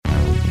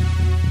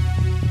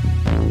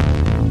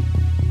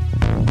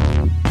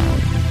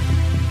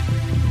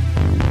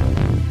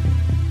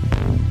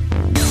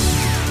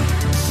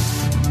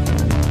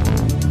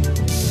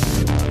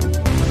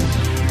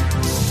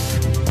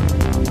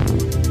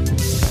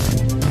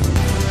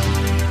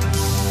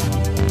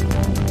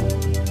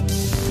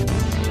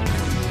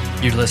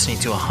You're listening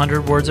to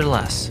 100 Words or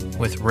Less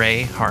with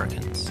Ray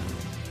Harkins.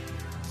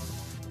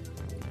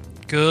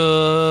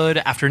 Good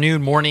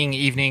afternoon, morning,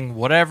 evening,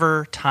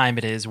 whatever time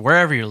it is,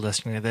 wherever you're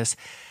listening to this.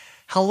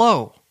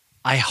 Hello.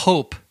 I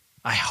hope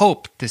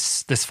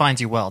this finds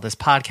you well. This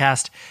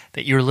podcast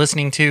that you're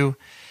listening to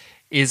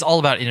is all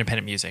about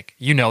independent music.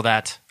 You know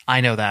that.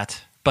 I know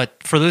that.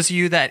 But for those of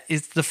you that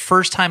is the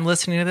first time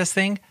listening to this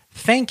thing,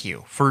 thank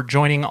you for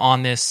joining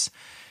on this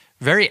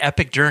very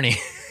epic journey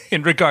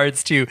in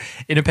regards to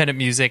independent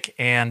music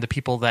and the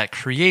people that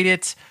create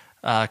it,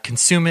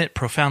 consume it,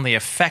 profoundly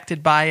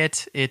affected by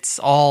it. It's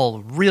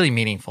all really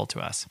meaningful to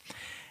us.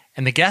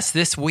 And the guest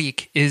this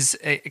week is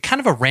kind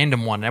of a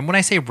random one. And when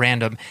I say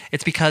random,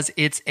 it's because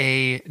it's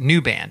a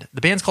new band.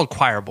 The band's called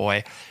Choir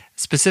Boy.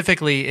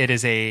 Specifically, it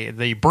is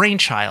the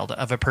brainchild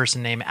of a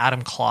person named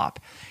Adam Klopp.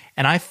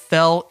 And I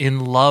fell in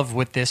love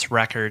with this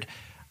record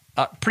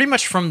pretty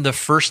much from the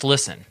first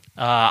listen.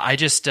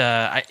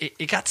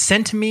 It got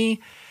sent to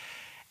me.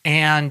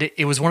 And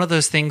it was one of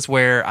those things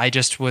where I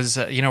just was,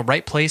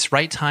 right place,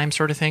 right time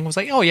sort of thing. Was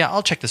like, oh yeah,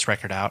 I'll check this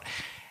record out.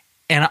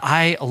 And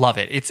I love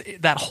it. It's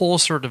that whole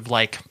sort of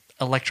like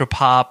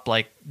electropop,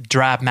 like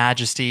drab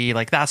majesty,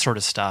 like that sort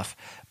of stuff.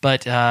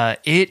 But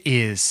it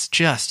is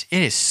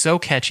so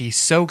catchy,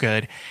 so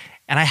good.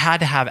 And I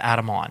had to have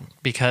Adam on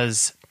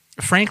because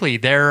frankly, you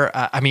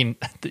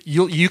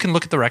can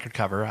look at the record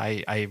cover.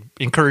 I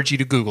encourage you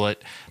to Google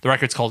it. The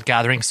record's called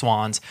Gathering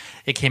Swans.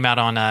 It came out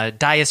on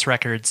Dias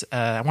Records,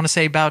 I want to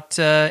say about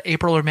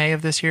April or May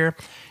of this year.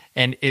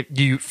 And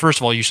first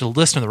of all, you should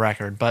listen to the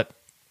record. But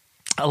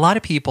a lot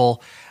of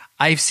people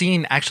I've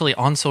seen actually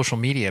on social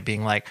media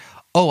being like,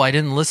 oh, I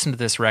didn't listen to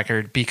this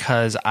record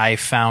because I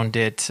found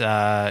it,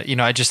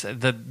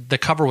 the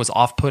cover was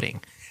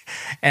off-putting.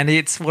 And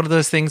it's one of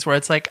those things where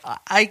it's like,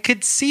 I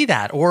could see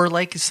that. Or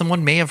like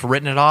someone may have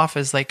written it off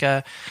as like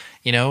a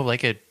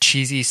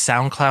cheesy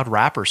SoundCloud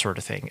rapper sort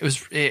of thing.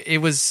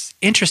 It was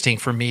interesting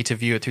for me to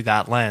view it through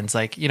that lens.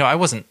 Like, I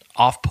wasn't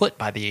off-put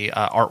by the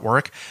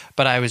artwork,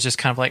 but I was just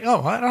kind of like,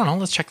 oh, I don't know,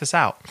 let's check this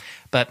out.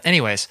 But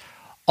anyways,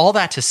 all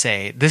that to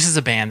say, this is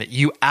a band that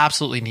you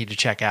absolutely need to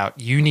check out.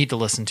 You need to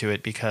listen to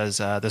it because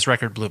this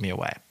record blew me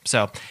away.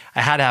 So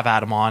I had to have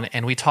Adam on,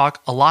 and we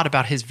talk a lot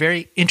about his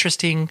very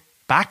interesting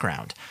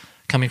background,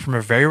 coming from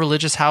a very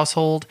religious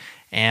household,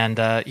 and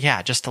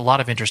just a lot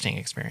of interesting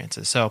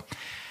experiences. So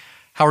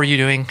how are you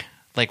doing?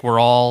 Like, we're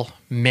all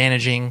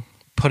managing,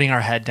 putting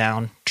our head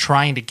down,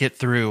 trying to get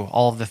through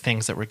all of the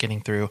things that we're getting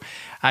through.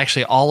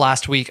 Actually, all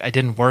last week, I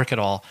didn't work at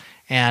all,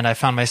 and I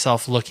found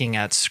myself looking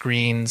at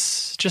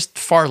screens, just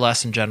far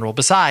less in general,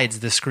 besides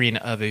the screen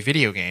of a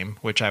video game,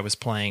 which I was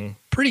playing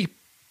pretty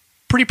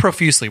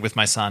profusely with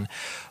my son.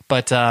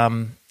 But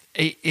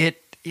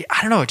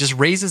I don't know, it just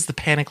raises the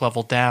panic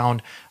level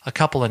down a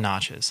couple of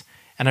notches.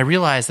 And I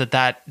realize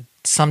that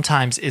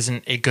sometimes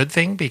isn't a good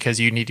thing because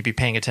you need to be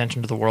paying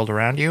attention to the world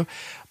around you.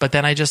 But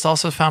then I just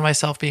also found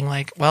myself being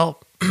like, well,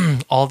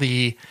 all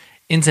the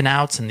ins and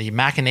outs and the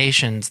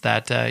machinations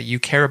that you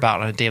care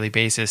about on a daily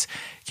basis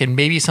can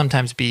maybe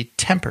sometimes be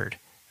tempered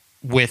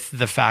with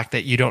the fact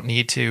that you don't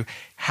need to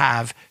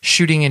have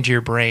shooting into your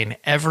brain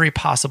every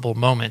possible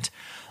moment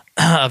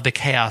of the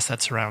chaos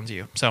that surrounds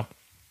you. So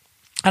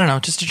I don't know,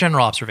 just a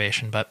general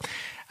observation. But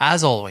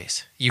as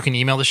always, you can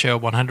email the show,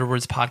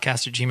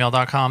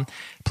 100wordspodcast@gmail.com.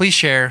 Please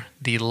share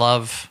the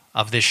love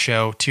of this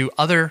show to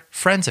other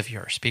friends of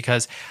yours,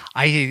 because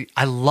I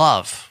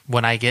love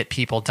when I get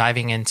people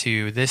diving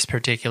into this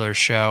particular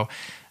show,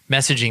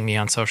 messaging me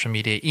on social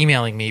media,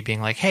 emailing me, being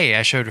like, hey,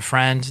 I showed a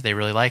friend, they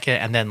really like it.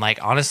 And then, like,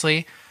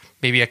 honestly,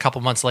 maybe a couple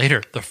months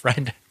later, the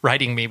friend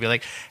writing me be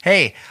like,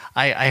 hey,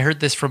 I heard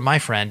this from my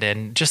friend,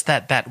 and just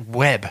that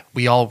web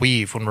we all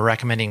weave when we're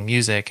recommending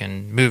music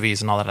and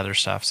movies and all that other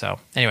stuff. So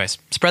anyways,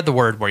 spread the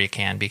word where you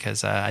can,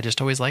 because I just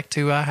always like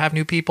to have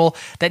new people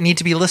that need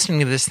to be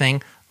listening to this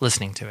thing,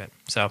 listening to it.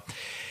 So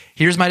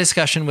here's my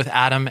discussion with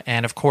Adam,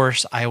 and of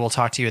course, I will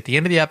talk to you at the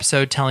end of the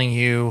episode telling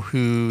you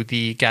who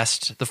the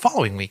guest the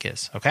following week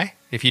is, okay?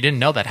 If you didn't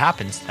know that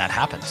happens, that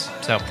happens.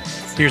 So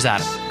here's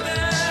Adam.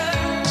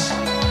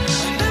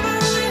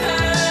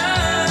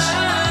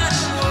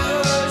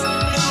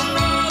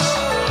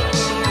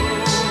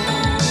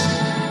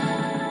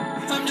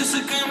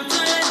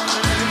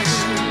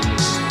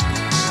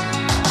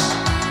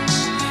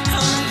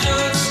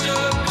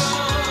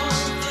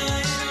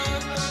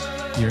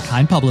 Your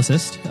kind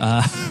publicist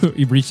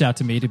who reached out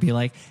to me to be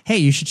like, hey,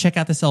 you should check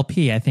out this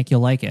LP. I think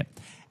you'll like it.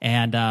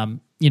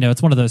 And,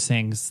 it's one of those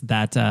things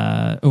that,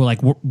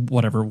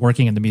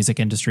 working in the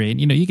music industry,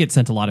 and, you get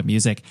sent a lot of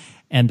music.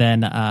 And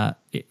then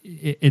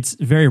it's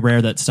very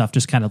rare that stuff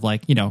just kind of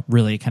like,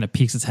 really kind of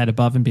peeks its head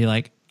above and be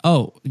like,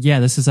 oh, yeah,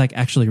 this is like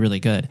actually really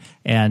good.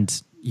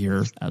 And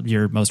your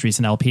most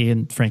recent LP,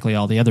 and frankly,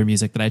 all the other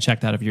music that I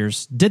checked out of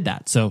yours did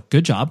that. So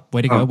good job.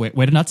 Way to go. Way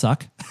to not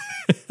suck.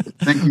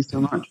 Thank you so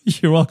much.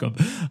 You're welcome.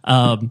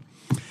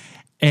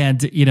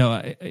 And, you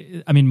know,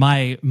 I mean,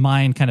 my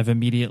mind kind of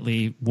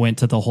immediately went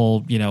to the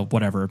whole, you know,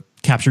 whatever,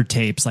 captured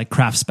tapes, like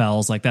craft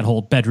spells, like that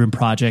whole bedroom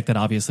project that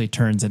obviously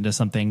turns into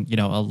something, you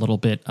know, a little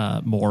bit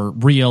more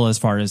real as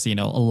far as, you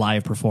know, a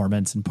live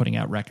performance and putting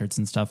out records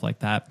and stuff like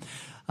that.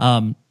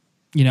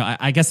 You know,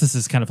 I guess this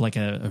is kind of like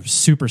a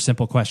super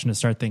simple question to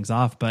start things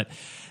off, but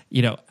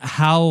you know,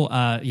 how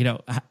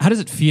does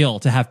it feel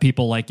to have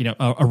people like, you know,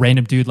 a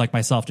random dude like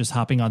myself just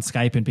hopping on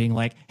Skype and being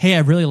like, hey,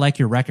 I really like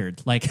your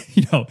record. Like,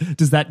 you know,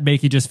 does that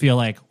make you just feel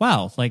like,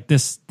 wow, like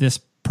this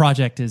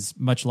project is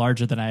much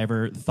larger than I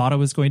ever thought it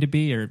was going to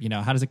be? Or, you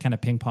know, how does it kind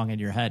of ping pong in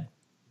your head?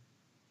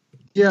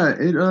 Yeah,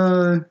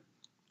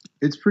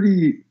 it's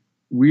pretty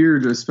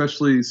weird,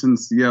 especially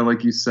since, yeah,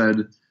 like you said,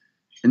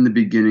 in the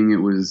beginning,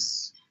 it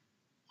was,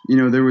 you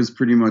know, there was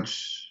pretty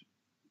much,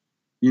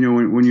 you know,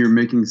 when you're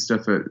making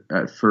stuff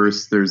at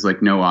first, there's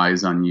like no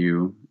eyes on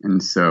you.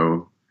 And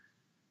so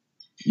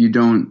you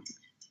don't,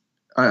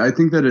 I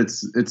think that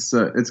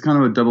it's kind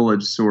of a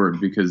double-edged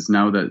sword, because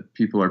now that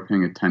people are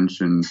paying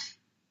attention,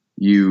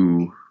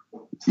 you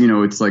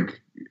know, it's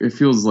like, it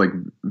feels like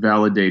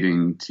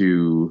validating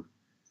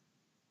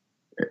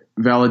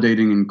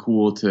and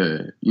cool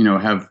to, you know,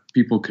 have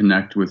people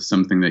connect with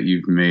something that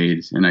you've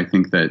made. And I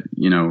think that,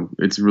 you know,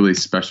 it's really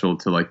special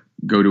to like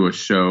go to a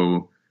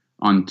show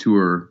on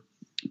tour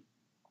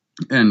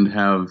and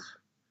have,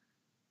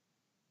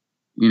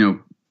 you know,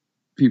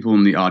 people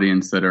in the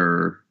audience that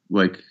are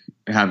like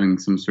having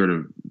some sort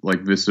of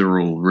like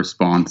visceral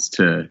response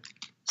to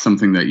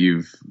something that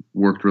you've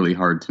worked really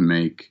hard to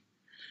make.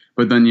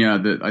 But then, yeah,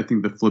 I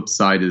think the flip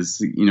side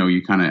is, you know,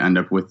 you kind of end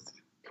up with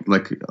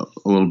like a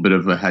little bit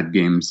of a head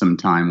game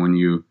sometime when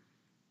you,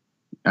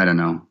 I don't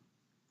know,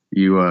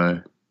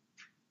 you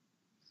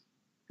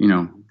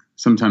know,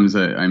 sometimes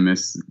I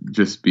miss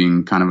just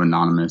being kind of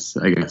anonymous,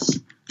 I guess.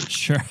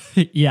 Sure.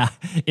 Yeah.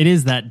 It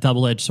is that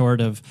double-edged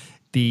sword of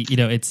the, you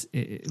know, it's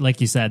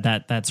like you said,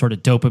 that sort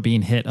of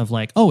dopamine hit of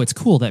like, oh, it's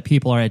cool that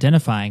people are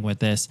identifying with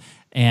this.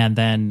 And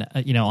then,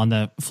 you know, on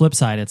the flip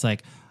side, it's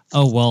like,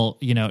 oh, well,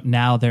 you know,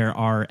 now there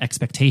are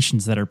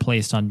expectations that are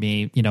placed on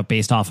me, you know,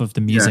 based off of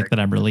the music that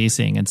I'm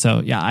releasing. And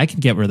so, yeah, I can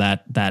get where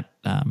that,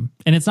 and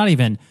it's not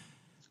even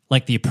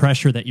like the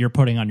pressure that you're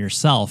putting on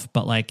yourself,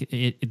 but like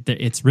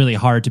it's really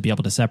hard to be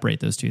able to separate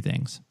those two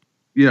things.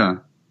 Yeah.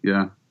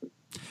 Yeah.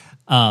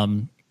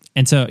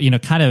 And so, you know,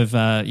 kind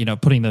of, you know,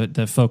 putting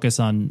the focus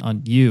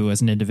on you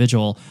as an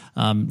individual,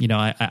 you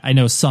know, I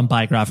know some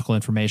biographical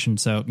information,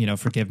 so, you know,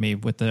 forgive me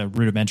with the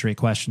rudimentary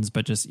questions,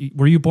 but just,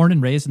 were you born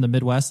and raised in the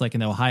Midwest, like in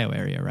the Ohio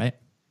area, right?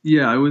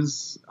 Yeah, I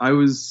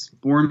was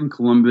born in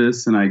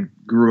Columbus and I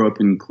grew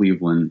up in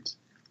Cleveland.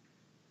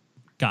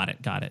 Got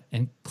it.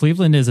 And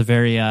Cleveland is a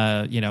very,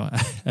 you know,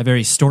 a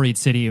very storied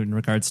city in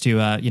regards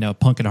to, you know,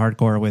 punk and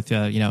hardcore with,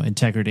 you know,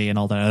 integrity and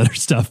all that other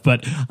stuff.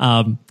 But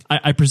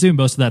I presume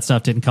most of that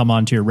stuff didn't come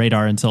onto your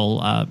radar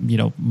until, you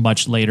know,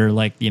 much later,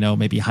 like, you know,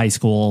 maybe high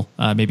school,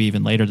 maybe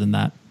even later than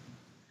that.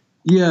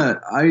 Yeah,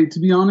 to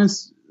be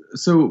honest,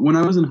 so when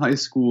I was in high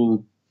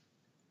school,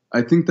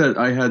 I think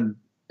that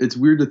it's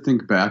weird to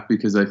think back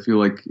because I feel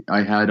like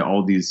I had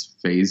all these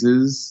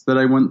phases that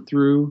I went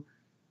through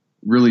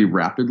really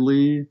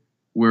rapidly,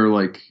 where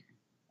like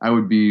I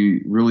would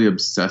be really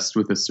obsessed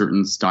with a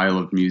certain style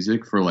of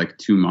music for like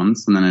 2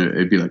 months. And then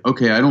it'd be like,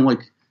 okay, I don't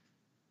like,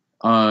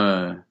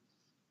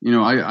 you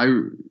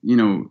know, you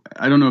know,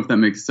 I don't know if that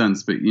makes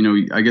sense, but you know,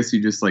 I guess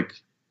you just like,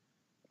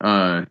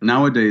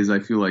 nowadays I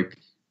feel like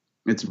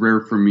it's rare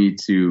for me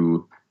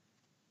to,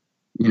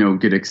 you know,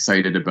 get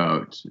excited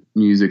about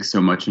music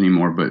so much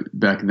anymore. But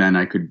back then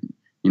I could,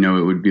 you know,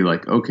 it would be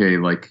like, okay,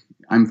 like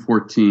I'm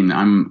 14,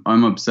 I'm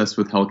obsessed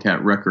with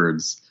Hellcat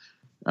Records.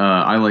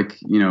 I like,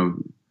 you know,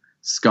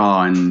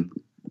 ska and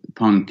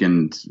punk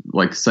and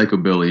like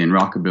psychobilly and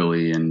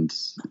rockabilly and,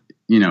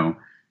 you know,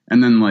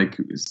 and then like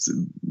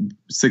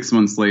 6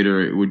 months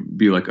later it would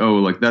be like, oh,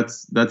 like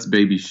that's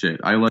baby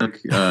shit. I like,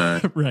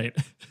 right.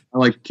 I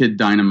like Kid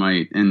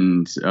Dynamite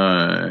and,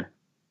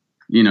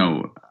 you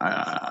know,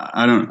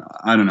 I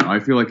don't know.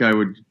 I feel like I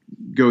would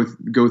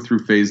go through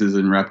phases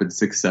in rapid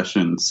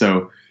succession.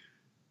 So,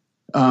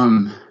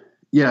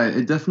 yeah,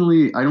 it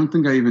definitely, I don't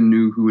think I even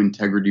knew who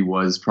Integrity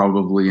was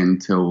probably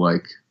until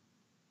like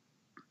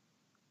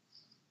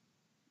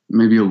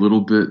maybe a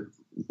little bit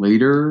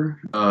later.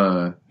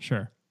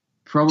 Sure.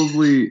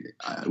 Probably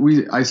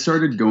I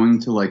started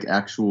going to like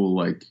actual,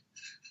 like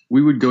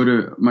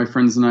my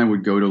friends and I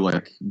would go to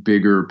like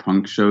bigger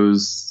punk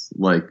shows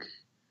like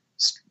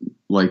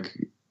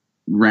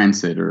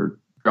Rancid or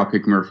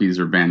Dropkick Murphys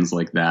or bands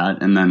like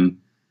that. And then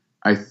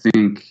I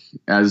think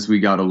as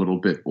we got a little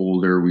bit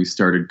older, we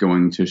started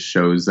going to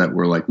shows that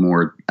were like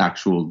more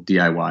actual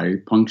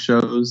DIY punk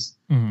shows.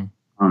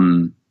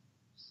 Mm-hmm.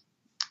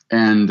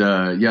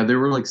 Yeah, there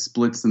were like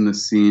splits in the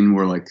scene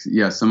where like,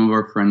 yeah, some of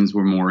our friends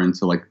were more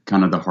into like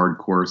kind of the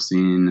hardcore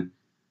scene.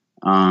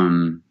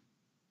 And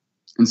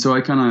so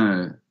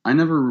I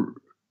never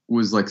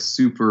was like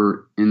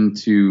super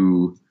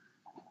into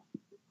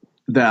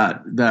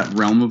that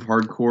realm of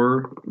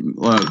hardcore.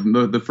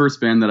 The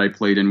first band that I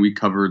played in,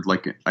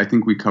 I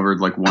think we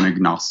covered like one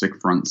Agnostic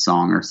Front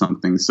song or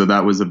something. So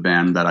that was a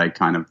band that I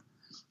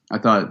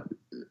thought,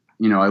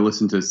 I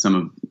listened to some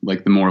of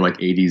like the more like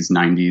 80s,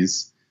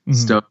 90s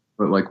stuff,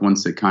 but like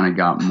once it kind of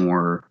got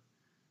more,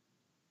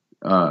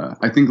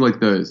 I think like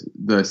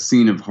the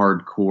scene of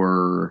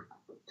hardcore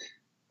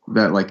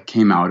that like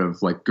came out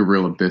of like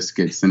Gorilla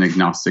Biscuits and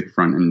Agnostic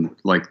Front and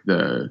like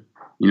the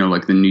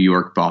New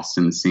York,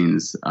 Boston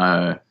scenes.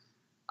 I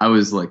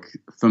was like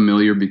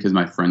familiar because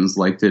my friends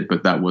liked it,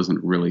 but that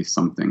wasn't really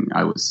something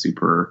I was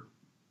super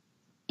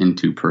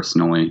into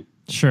personally.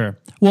 Sure.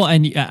 Well,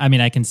 and I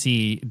mean, I can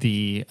see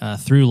the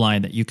through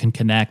line that you can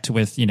connect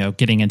with,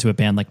 getting into a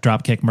band like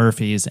Dropkick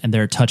Murphys and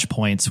their touch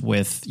points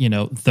with,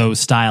 those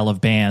style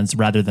of bands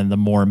rather than the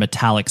more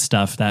metallic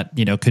stuff that,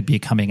 could be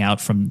coming out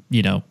from,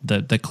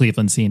 the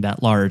Cleveland scene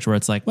at large, where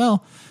it's like,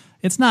 well,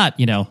 it's not,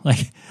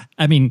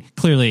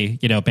 clearly,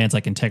 bands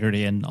like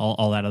Integrity and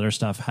all that other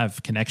stuff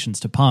have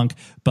connections to punk,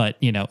 but,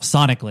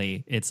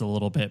 sonically, it's a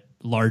little bit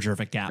larger of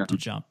a gap to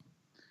jump.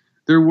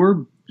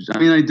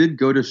 I did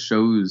go to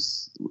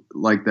shows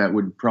like that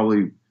would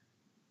probably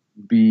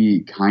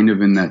be kind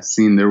of in that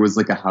scene. There was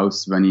like a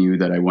house venue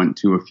that I went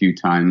to a few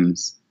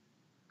times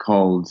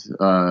called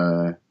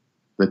The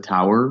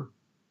Tower.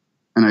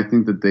 And I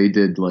think that they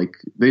did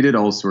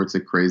all sorts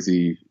of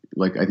crazy,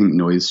 like I think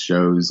noise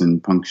shows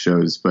and punk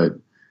shows, but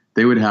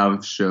they would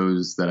have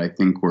shows that I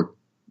think were,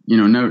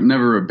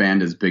 never a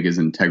band as big as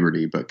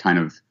Integrity, but kind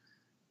of,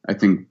 I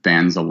think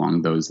bands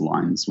along those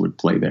lines would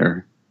play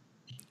there.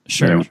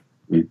 Sure.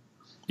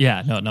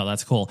 Yeah, no,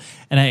 that's cool.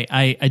 And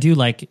I do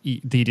like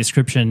the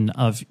description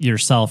of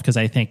yourself, because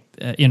I think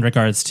in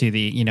regards to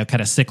the,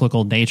 kind of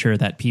cyclical nature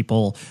that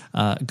people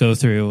go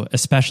through,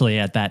 especially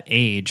at that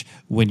age,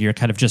 when you're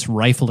kind of just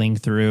rifling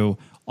through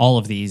all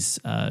of these,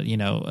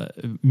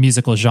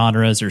 musical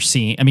genres or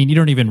scene. I mean, you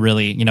don't even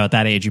really, at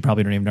that age, you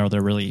probably don't even know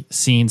they're really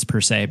scenes per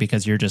se,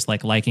 because you're just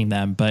like liking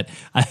them. But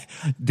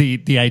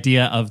the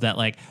idea of that,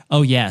 like,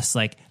 oh yes,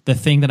 like the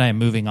thing that I'm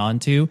moving on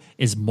to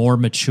is more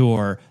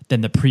mature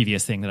than the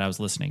previous thing that I was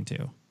listening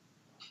to.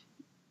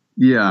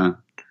 Yeah.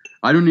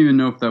 I don't even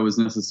know if that was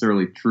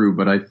necessarily true,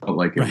 but I felt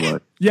like it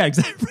was. Yeah,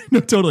 exactly. No,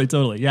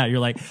 totally. Yeah. You're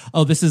like,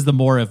 oh, this is the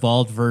more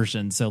evolved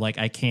version. So like,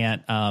 I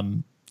can't,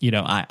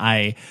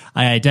 I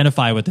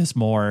identify with this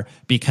more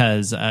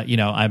because,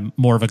 I'm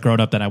more of a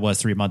grown up than I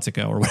was 3 months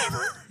ago or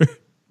whatever.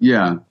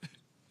 Yeah.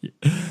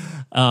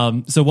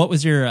 So what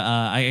was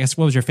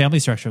your family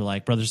structure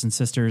like? Brothers and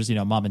sisters,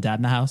 mom and dad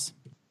in the house?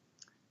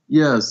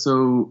 Yeah.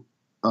 So,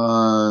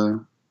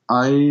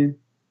 I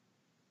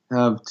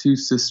have two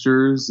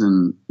sisters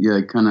and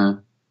kind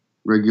of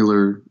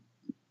regular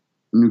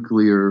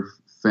nuclear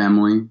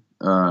family,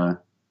 mom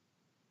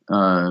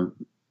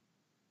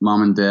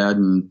and dad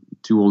and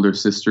two older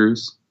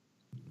sisters.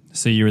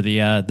 So you were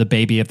the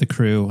baby of the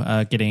crew,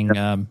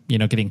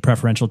 getting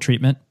preferential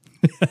treatment.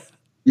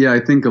 Yeah, I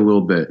think a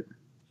little bit.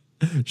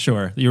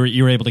 Sure, you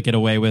were able to get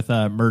away with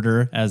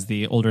murder, as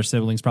the older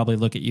siblings probably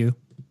look at you.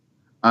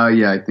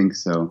 Yeah, I think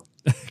so.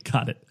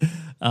 Got it.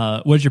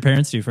 What did your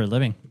parents do for a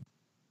living?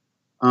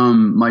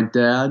 My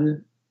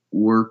dad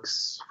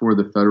works for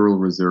the Federal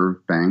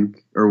Reserve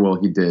Bank,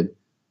 he did.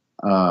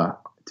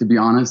 To be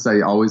honest,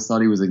 I always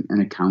thought he was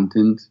an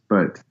accountant,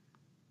 but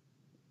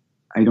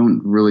I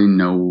don't really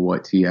know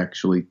what he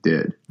actually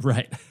did.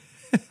 Right.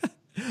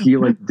 He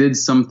did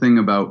something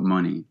about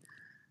money.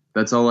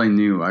 That's all I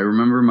knew. I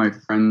remember my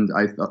friend,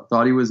 I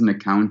thought he was an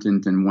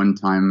accountant. And one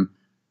time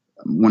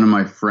one of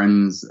my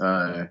friends,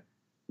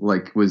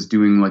 was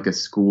doing a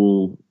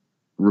school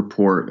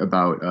report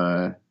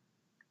about,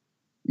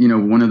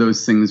 one of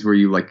those things where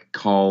you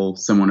call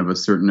someone of a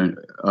certain,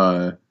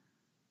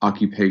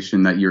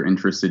 occupation that you're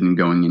interested in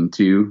going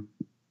into.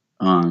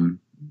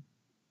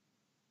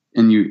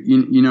 And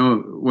you know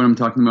what I'm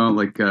talking about?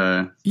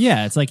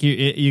 Yeah, it's like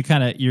you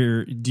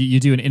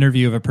do an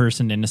interview of a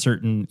person in a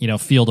certain,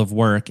 field of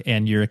work,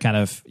 and you're kind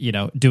of,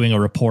 doing a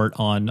report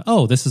on,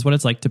 oh, this is what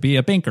it's like to be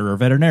a banker or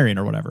veterinarian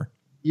or whatever.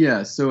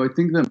 Yeah. So I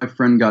think that my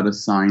friend got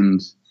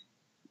assigned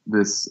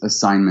this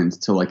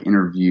assignment to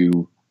interview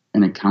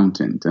an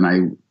accountant.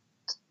 And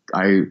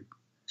I,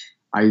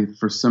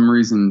 for some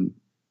reason,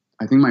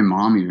 I think my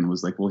mom even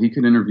was like, well, he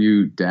could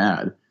interview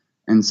dad.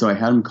 And so I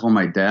had him call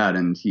my dad,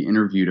 and he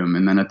interviewed him.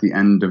 And then at the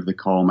end of the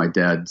call, my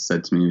dad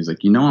said to me, he was like,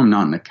 I'm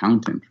not an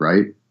accountant,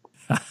 right?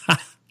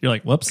 You're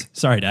like, whoops,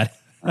 sorry, Dad.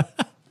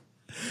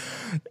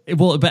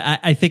 Well, but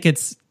I think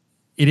it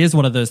is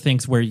one of those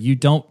things where you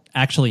don't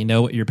actually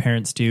know what your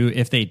parents do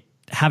if they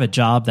have a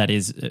job that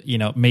is,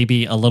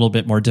 maybe a little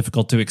bit more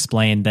difficult to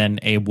explain than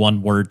a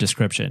one-word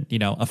description.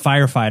 A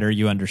firefighter,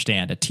 you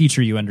understand. A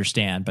teacher, you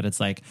understand. But it's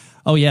like,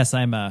 oh, yes,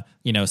 I'm a,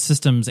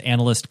 systems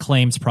analyst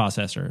claims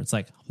processor. It's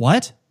like,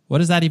 what? What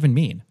does that even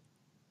mean?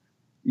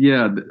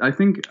 Yeah, I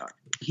think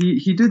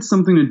he did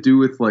something to do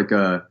with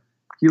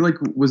he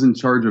was in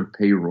charge of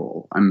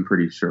payroll, I'm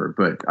pretty sure,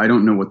 but I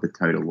don't know what the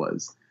title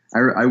was.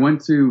 I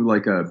went to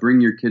a bring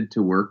your kid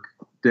to work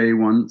day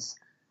once,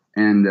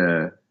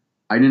 and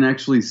I didn't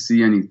actually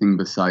see anything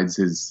besides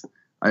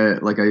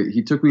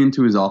he took me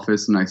into his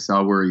office and I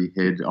saw where he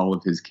hid all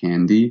of his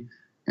candy.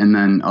 And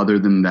then other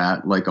than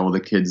that, like all the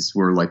kids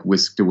were like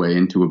whisked away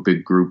into a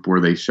big group where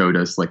they showed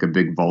us like a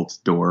big vault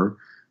door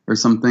or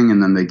something.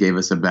 And then they gave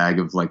us a bag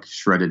of like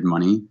shredded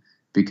money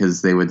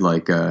because they would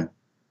like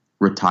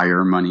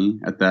retire money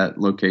at that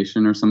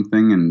location or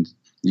something. And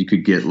you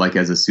could get like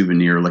as a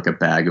souvenir, like a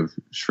bag of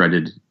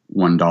shredded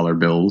 $1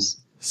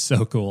 bills.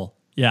 So cool.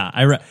 Yeah,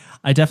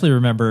 I definitely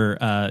remember,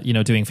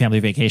 doing family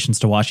vacations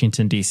to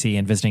Washington, D.C.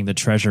 and visiting the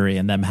Treasury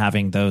and them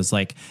having those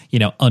like,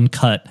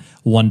 uncut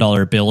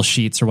 $1 bill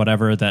sheets or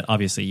whatever that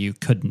obviously you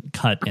couldn't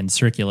cut and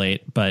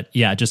circulate. But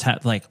yeah, just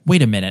had like,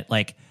 wait a minute,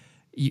 like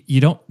you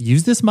don't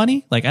use this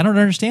money? Like, I don't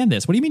understand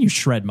this. What do you mean you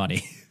shred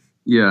money?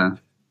 Yeah.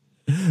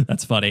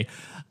 That's funny.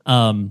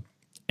 And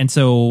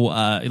so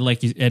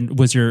and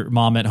was your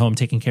mom at home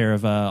taking care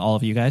of all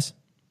of you guys?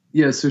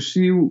 Yeah. So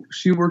she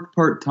worked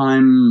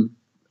part-time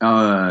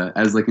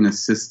as like an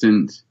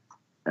assistant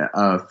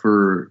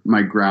for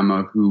my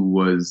grandma, who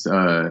was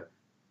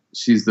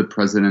she's the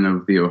president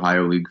of the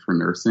Ohio League for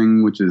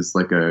Nursing, which is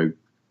like a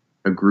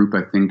group.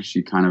 I think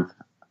she I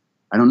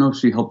don't know if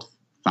she helped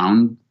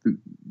found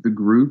the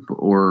group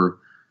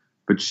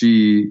but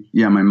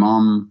my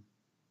mom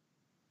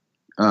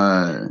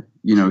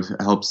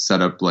helps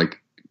set up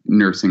like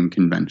nursing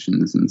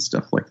conventions and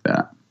stuff like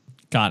that.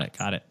 Got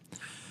it.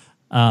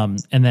 And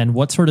then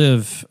what sort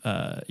of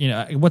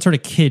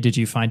kid did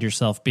you find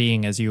yourself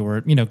being as you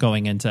were,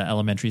 going into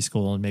elementary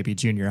school and maybe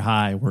junior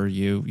high? Were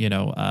you,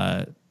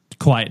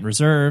 quiet and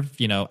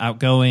reserved,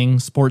 outgoing,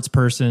 sports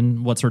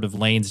person? What sort of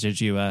lanes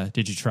did you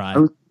try? I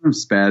was kind of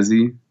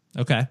spazzy.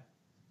 Okay.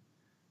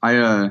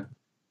 I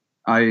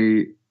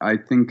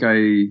think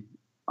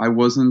I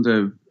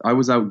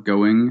was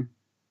outgoing,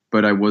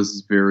 but I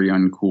was very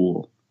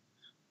uncool,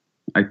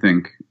 I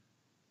think,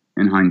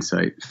 in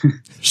hindsight.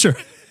 Sure.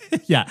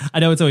 Yeah, I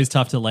know it's always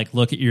tough to like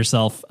look at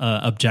yourself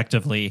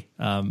objectively,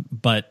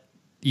 but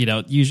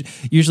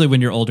usually when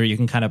you're older, you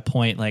can kind of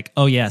point like,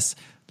 oh yes,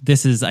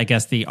 this is, I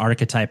guess, the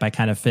archetype I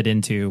kind of fit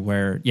into.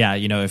 Where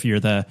if you're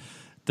the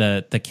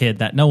kid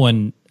that no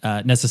one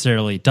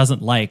necessarily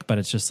doesn't like, but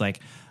it's just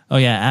like, oh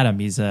yeah, Adam,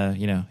 he's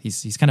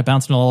kind of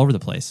bouncing all over the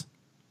place.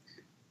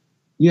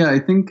 Yeah,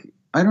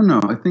 I don't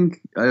know. I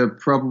think I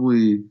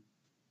probably,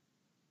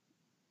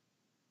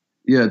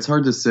 yeah, it's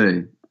hard to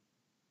say.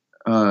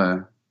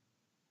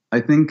 I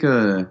think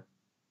I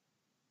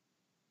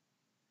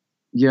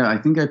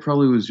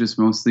probably was just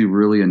mostly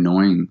really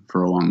annoying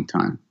for a long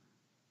time.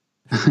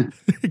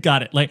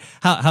 Got it. Like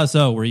how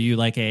so? Were you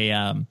like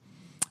a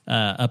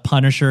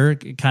punisher,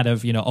 kind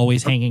of,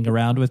 always hanging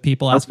around with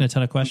people, asking a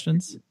ton of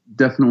questions?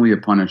 Definitely a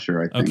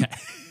punisher, I think. Okay.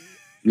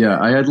 Yeah,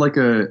 I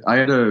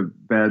had a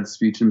bad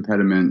speech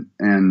impediment,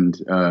 and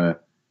I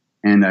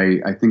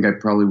think I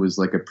probably was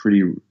like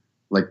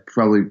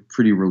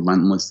pretty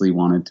relentlessly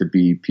wanted to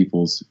be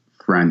people's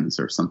friends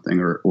or something,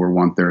 or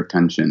want their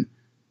attention.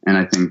 And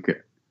I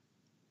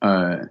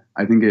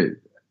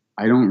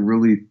don't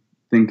really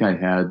think I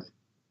had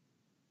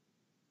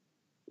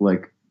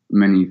like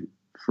many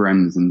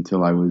friends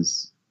until I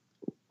was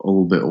a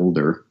little bit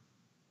older.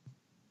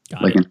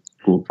 Got like it. In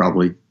school,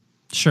 probably.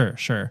 Sure.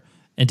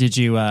 And did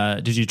you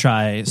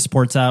try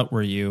sports out?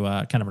 Were you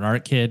kind of an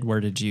art kid?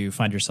 Where did you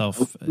find yourself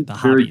the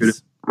very hobbies? Good at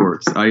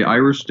sports. I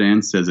Irish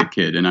danced as a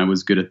kid, and I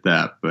was good at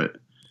that. But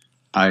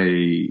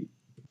I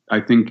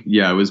think,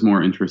 I was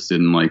more interested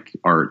in like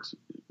art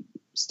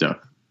stuff.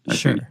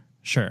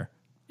 Sure.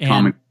 And,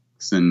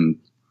 comics and.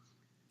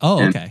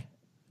 Oh, okay.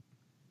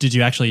 Did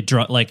you actually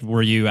draw? Like,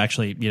 were you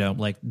actually,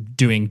 like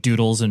doing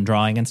doodles and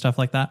drawing and stuff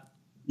like that?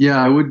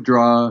 Yeah, I would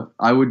draw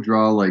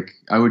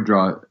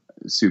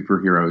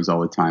superheroes all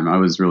the time. I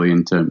was really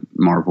into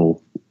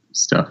Marvel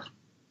stuff.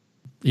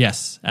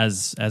 Yes,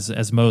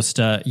 as most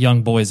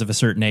young boys of a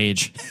certain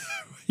age,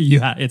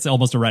 it's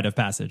almost a rite of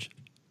passage.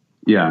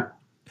 Yeah.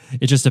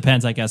 It just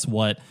depends, I guess,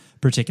 what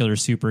particular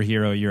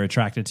superhero you're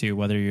attracted to,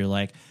 whether you're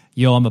like,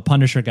 yo, I'm a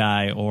Punisher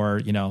guy,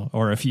 or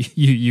if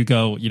you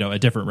go, a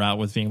different route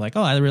with being like,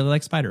 oh, I really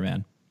like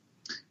Spider-Man.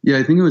 Yeah,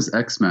 I think it was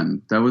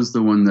X-Men. That was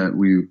the one that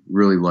we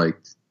really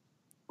liked,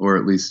 or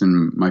at least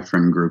in my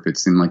friend group, it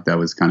seemed like that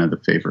was kind of the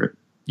favorite.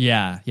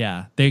 Yeah.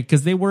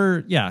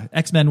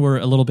 X-Men were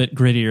a little bit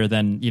grittier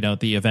than,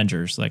 the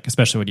Avengers, like,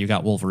 especially when you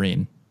got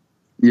Wolverine.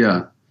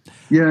 Yeah.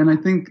 Yeah, and I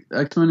think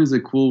X-Men is a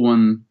cool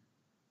one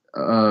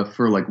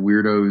for like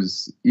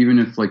weirdos, even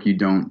if like you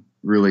don't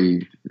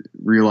really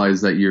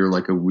realize that you're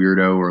like a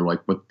weirdo or like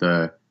what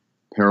the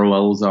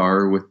parallels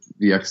are with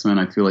the X-Men.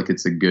 I feel like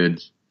it's a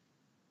good,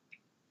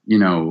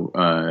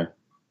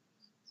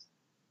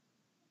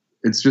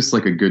 it's just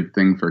like a good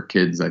thing for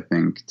kids, I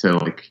think, to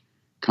like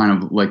kind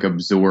of like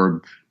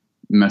absorb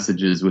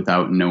messages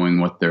without knowing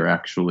what they're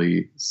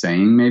actually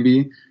saying.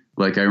 Maybe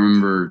like I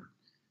remember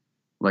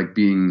like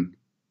being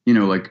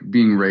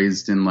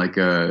raised in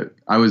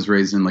I was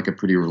raised in like a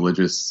pretty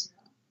religious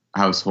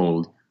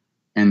household.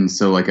 And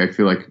so like, I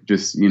feel like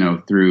just,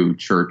 through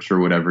church or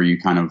whatever, you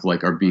kind of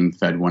like are being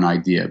fed one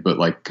idea, but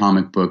like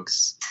comic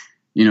books,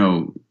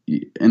 you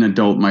an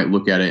adult might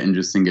look at it and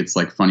just think it's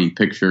like funny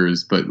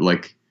pictures, but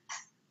like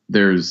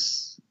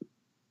there's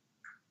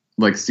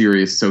like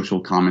serious social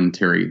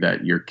commentary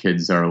that your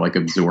kids are like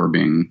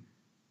absorbing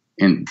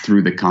in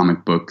through the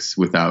comic books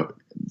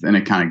and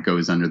it kind of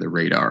goes under the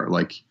radar.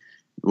 Like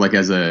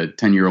as a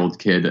 10-year-old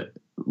kid,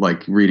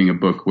 like reading a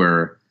book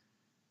where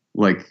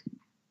like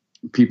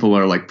people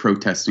are like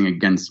protesting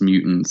against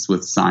mutants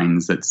with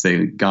signs that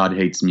say God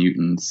hates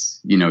mutants,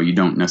 you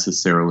don't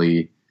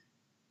necessarily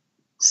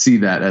see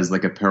that as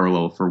like a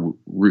parallel for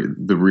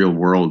the real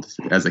world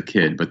as a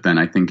kid. But then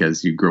I think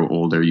as you grow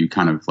older, you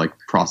kind of like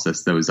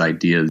process those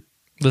ideas.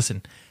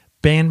 Listen,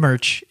 band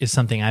merch is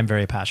something I'm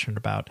very passionate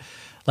about.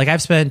 Like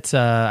I've spent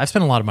a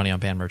lot of money on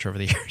band merch over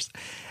the years,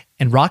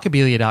 and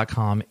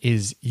rockabilia.com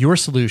is your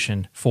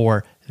solution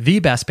for the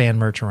best band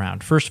merch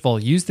around. First of all,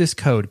 use this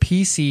code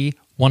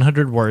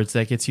PC100 words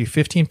that gets you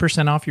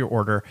 15% off your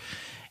order.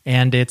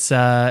 And it's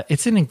an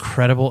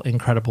incredible,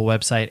 incredible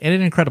website and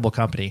an incredible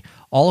company,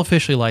 all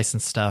officially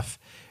licensed stuff.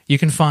 You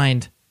can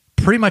find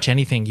pretty much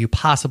anything you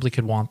possibly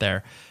could want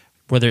there,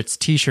 whether it's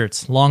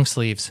t-shirts, long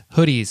sleeves,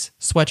 hoodies,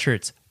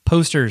 sweatshirts,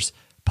 posters,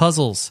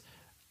 puzzles,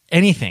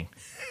 anything,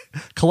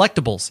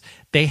 collectibles.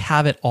 They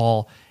have it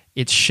all.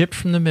 It's shipped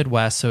from the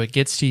Midwest, so it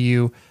gets to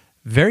you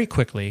very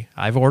quickly.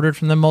 I've ordered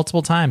from them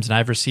multiple times, and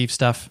I've received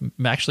stuff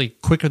actually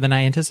quicker than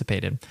I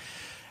anticipated.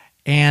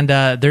 And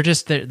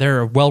they're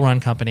a well-run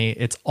company.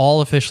 It's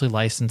all officially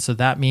licensed. So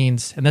that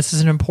means, and this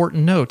is an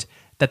important note,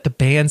 that the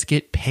bands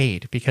get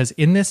paid, because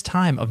in this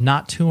time of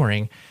not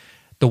touring,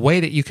 the way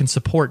that you can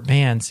support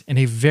bands in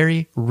a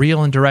very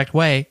real and direct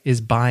way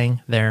is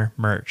buying their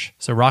merch.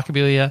 So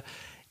Rockabilia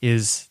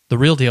is the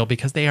real deal,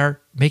 because they are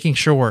making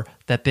sure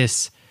that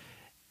this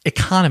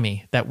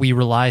economy that we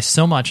rely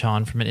so much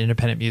on from an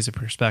independent music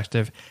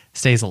perspective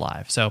stays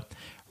alive. So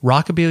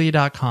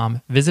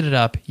rockabilia.com, visit it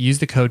up, use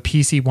the code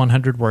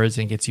PC100 words,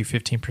 and gets you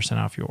 15%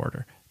 off your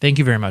order. Thank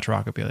you very much,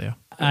 Rockabilia.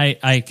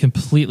 I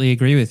completely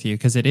agree with you,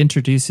 because it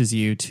introduces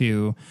you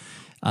to,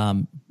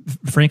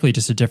 frankly,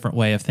 just a different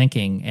way of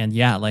thinking. And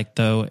yeah, like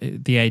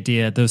the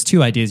idea, those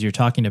two ideas you're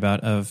talking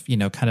about of,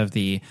 kind of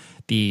the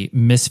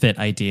misfit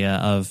idea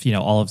of,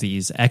 all of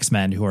these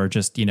X-Men who are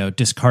just,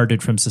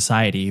 discarded from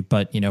society,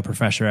 but,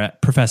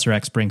 Professor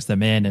X brings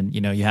them in, and,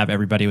 you have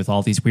everybody with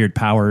all these weird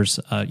powers.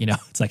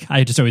 It's like,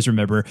 I just always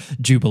remember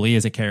Jubilee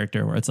as a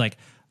character, where it's like,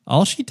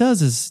 all she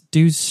does is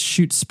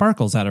shoot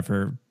sparkles out of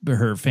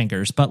her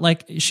fingers, but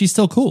like, she's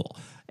still cool.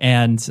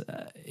 And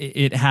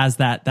it has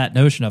that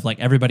notion of like,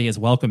 everybody is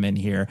welcome in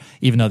here,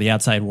 even though the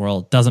outside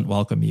world doesn't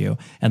welcome you.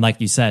 And like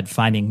you said,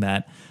 finding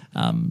that,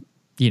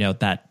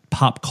 that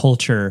pop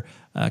culture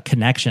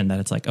connection, that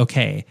it's like,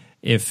 okay,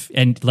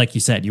 and like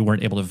you said, you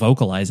weren't able to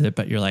vocalize it,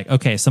 but you're like,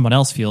 okay, someone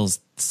else feels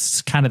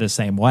kind of the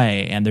same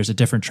way. And there's a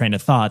different train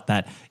of thought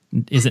that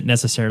isn't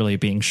necessarily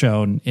being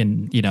shown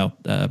in,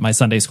 my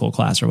Sunday school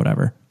class or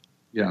whatever.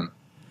 Yeah.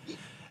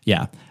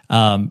 Yeah.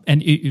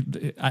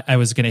 I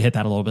was going to hit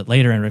that a little bit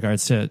later in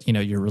regards to,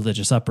 your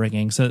religious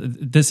upbringing. So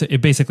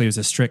it basically was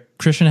a strict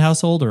Christian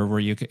household, or were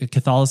you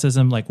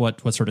Catholicism? Like what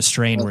sort of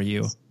strain were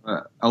you?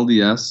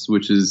 LDS,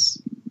 which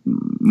is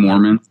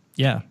Mormon.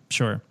 Yeah,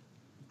 sure.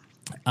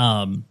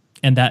 And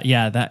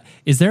that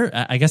is there,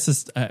 I guess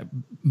this,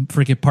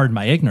 pardon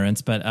my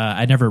ignorance, but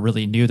I never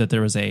really knew that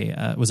there was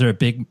was there a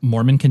big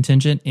Mormon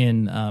contingent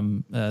in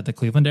the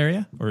Cleveland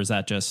area, or is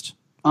that just?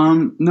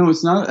 No,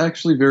 it's not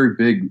actually very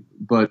big,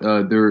 but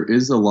there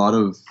is a lot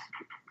of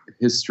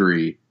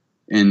history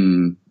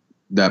in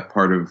that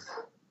part of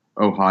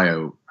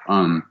Ohio,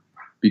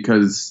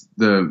 because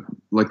the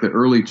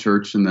early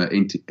church in the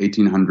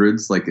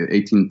 1800s, like the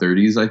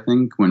 1830s, I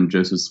think, when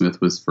Joseph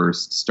Smith was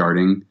first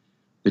starting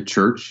the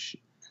church,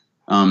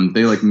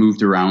 they like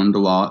moved around a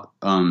lot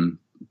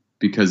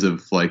because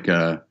of like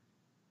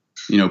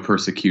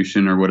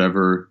persecution or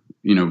whatever,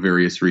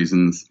 various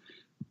reasons.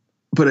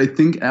 But I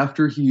think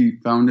after he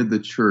founded the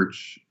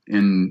church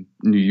in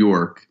New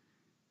York,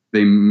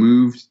 they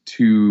moved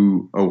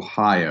to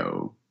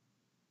Ohio.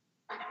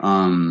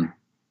 And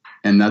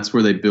that's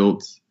where they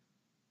built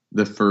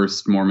the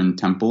first Mormon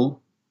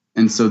temple.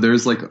 And so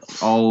there's like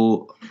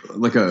several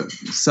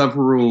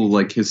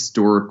like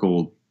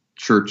historical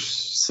church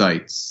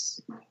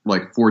sites,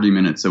 like 40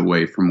 minutes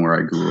away from where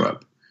I grew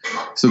up.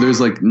 So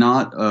there's like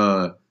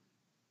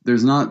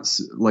there's not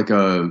like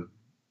a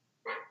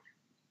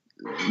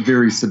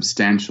very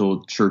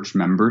substantial church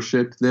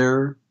membership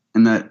there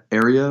in that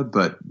area,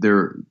 but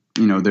there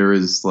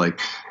is like,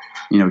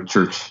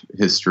 church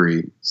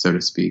history, so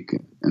to speak.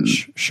 And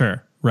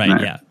sure.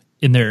 Right. Yeah.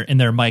 In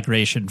their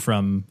migration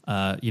from,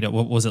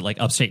 what was it, like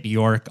upstate New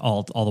York,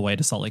 all the way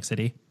to Salt Lake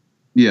City?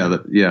 Yeah.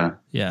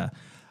 Yeah.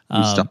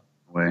 Stop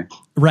away.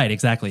 Right.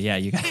 Exactly. Yeah.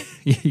 You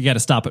got to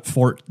stop at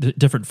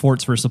different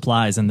forts for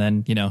supplies, and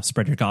then,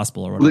 spread your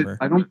gospel or whatever.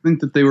 I don't think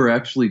that they were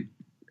actually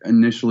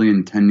initially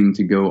intending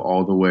to go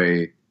all the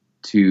way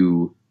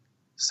to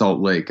Salt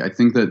Lake. I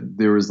think that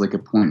there was like a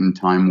point in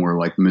time where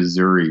like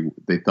Missouri,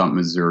 they thought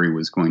Missouri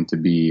was going to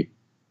be,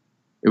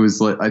 it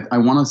was like, I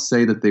want to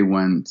say that they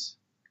went,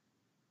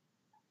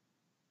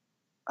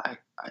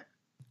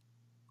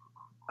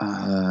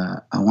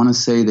 I want to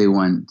say they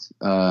went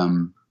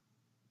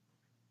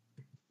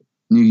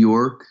New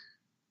York.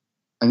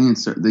 I think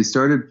they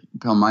started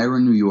Palmyra,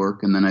 New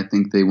York, and then I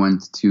think they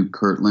went to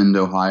Kirtland,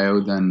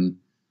 Ohio, then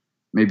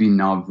maybe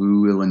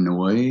Nauvoo,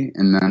 Illinois,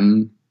 and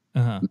then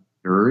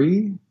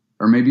Missouri,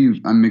 or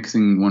maybe I'm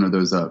mixing one of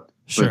those up.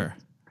 Sure.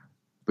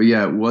 But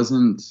yeah, it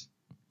wasn't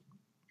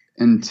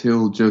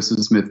until Joseph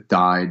Smith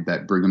died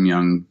that Brigham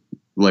Young,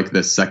 like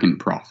the second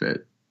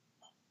prophet,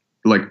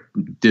 like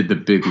did the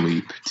big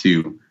leap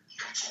to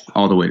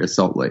all the way to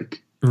Salt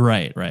Lake.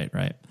 Right.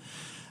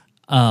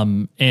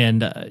 And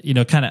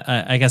kind of,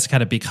 I guess,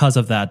 kind of because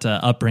of that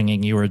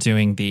upbringing, you were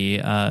doing the,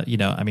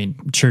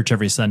 church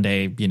every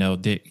Sunday.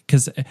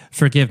 Because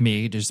forgive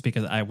me, just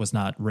because I was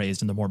not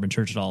raised in the Mormon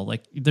Church at all.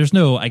 Like, there's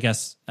no, I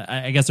guess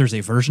there's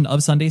a version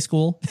of Sunday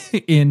school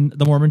in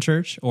the Mormon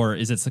Church, or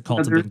is it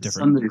called something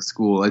different? Sunday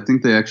school. I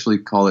think they actually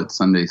call it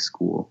Sunday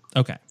school.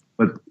 Okay,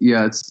 but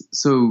yeah,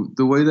 so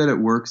the way that it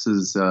works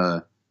is,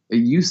 it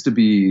used to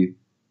be.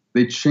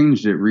 They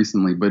changed it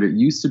recently, but it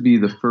used to be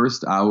the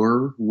first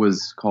hour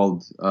was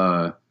called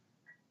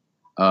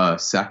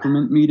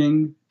sacrament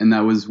meeting, and that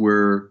was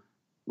where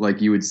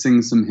like you would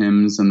sing some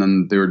hymns, and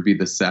then there would be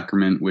the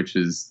sacrament, which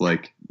is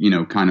like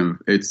kind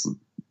of it's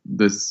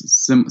this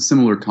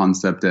similar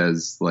concept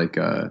as like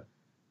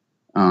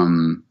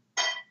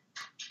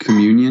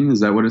communion.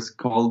 Is that what it's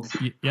called?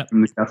 Yep. In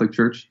the Catholic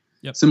Church?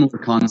 Yep. Similar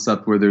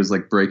concept where there's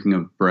like breaking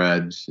of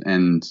bread,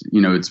 and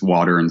it's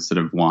water instead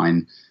of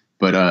wine.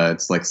 But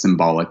it's like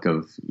symbolic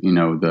of,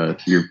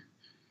 you're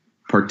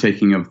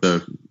partaking of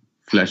the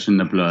flesh and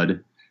the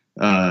blood.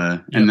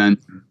 And then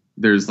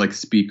there's like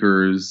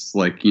speakers,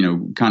 like,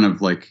 kind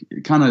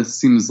of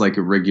seems like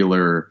a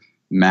regular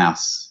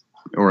mass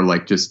or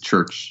like just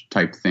church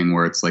type thing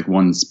where it's like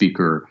one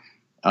speaker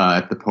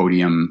at the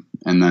podium,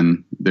 and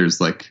then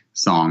there's like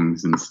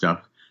songs and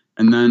stuff.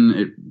 And then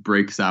it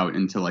breaks out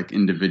into like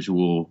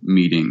individual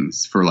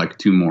meetings for like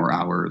 2 more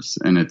hours.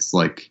 And it's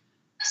like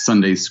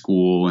Sunday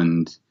school,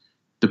 and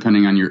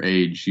depending on your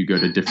age, you go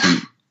to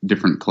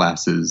different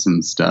classes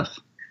and stuff.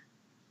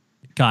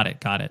 Got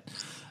it.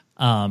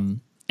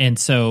 And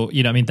so,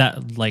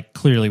 that like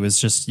clearly was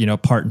just,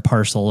 part and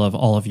parcel of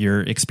all of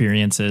your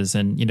experiences.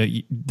 And,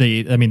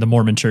 the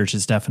Mormon Church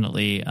is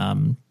definitely,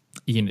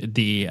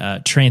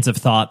 the trains of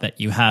thought that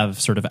you have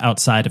sort of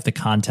outside of the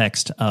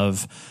context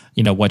of,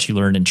 what you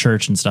learn in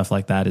church and stuff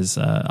like that is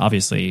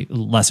obviously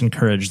less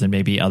encouraged than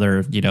maybe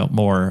other,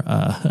 more,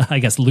 I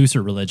guess,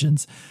 looser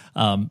religions.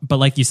 But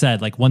like you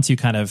said, like once you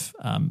kind of,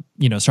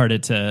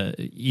 started to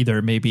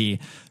either maybe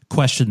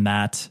question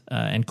that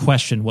and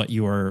question what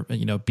you were,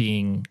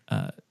 being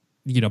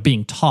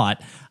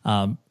taught,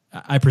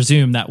 I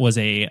presume that was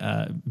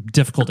a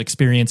difficult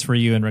experience for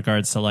you in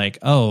regards to like,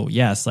 oh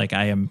yes, like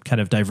I am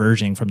kind of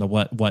diverging from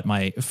what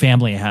my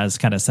family has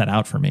kind of set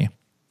out for me.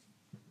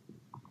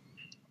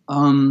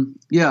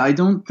 Yeah, I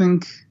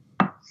think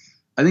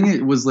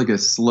it was like a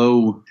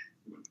slow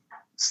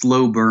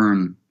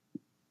burn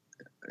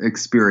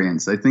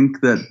experience. I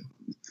think that,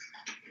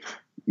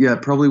 yeah,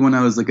 probably when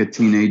I was like a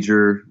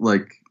teenager,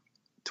 like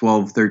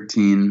 12,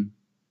 13,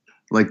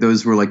 like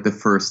those were like the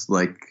first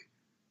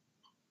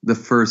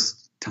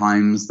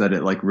times that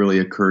it like really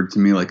occurred to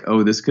me, like,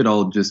 oh, this could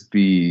all just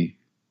be,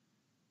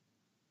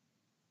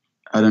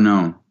 I don't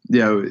know.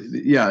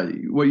 Yeah.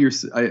 What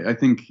I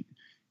think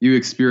you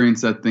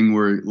experience that thing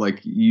where like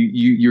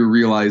you're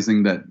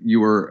realizing that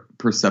your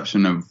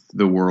perception of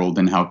the world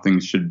and how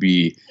things should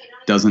be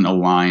doesn't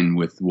align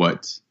with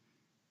what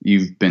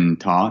you've been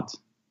taught.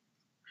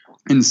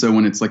 And so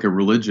when it's like a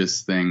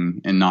religious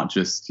thing and not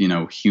just,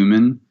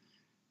 human,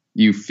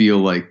 you feel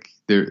like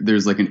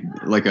there's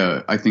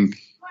I think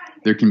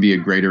there can be a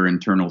greater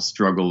internal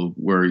struggle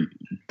where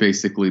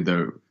basically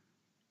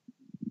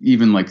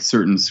even like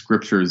certain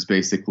scriptures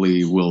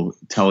basically will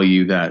tell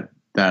you that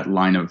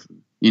line of,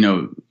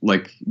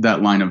 like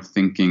that line of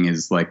thinking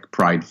is like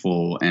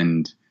prideful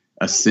and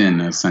a sin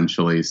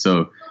essentially.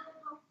 So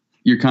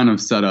you're kind of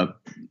set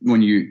up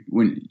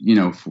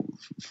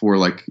for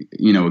like,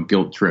 a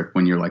guilt trip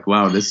when you're like,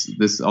 wow,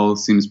 this all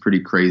seems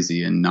pretty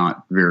crazy and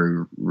not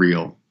very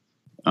real.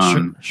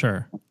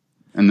 Sure.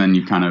 And then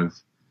you kind of,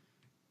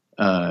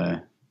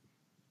 I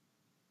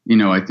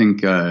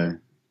think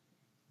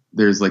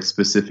there's like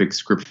specific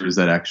scriptures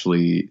that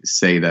actually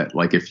say that,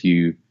 like, if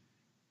you,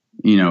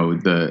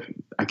 the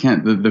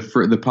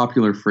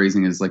popular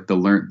phrasing is like the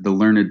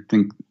learned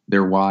think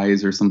they're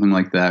wise or something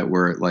like that,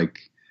 where it like,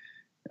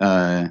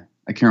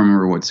 I can't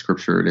remember what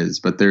scripture it is,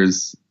 but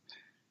there's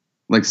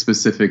like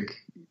specific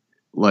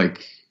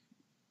like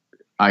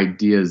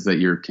ideas that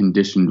you're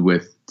conditioned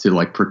with to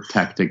like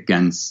protect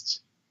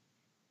against.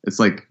 It's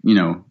like,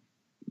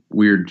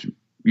 weird,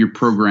 you're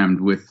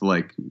programmed with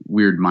like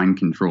weird mind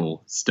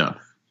control stuff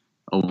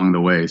along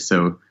the way.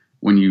 So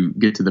when you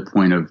get to the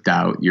point of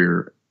doubt,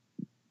 you're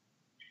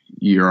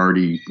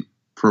already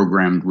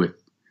programmed with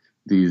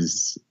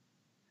these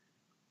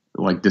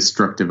like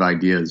destructive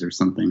ideas or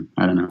something.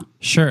 I don't know.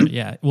 Sure.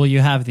 Yeah. Well, you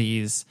have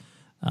these,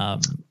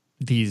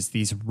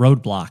 these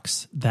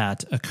roadblocks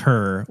that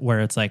occur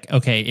where it's like,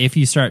 okay, if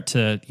you start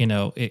to,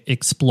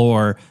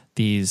 explore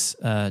these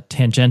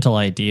tangential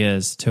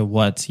ideas to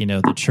what,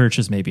 the church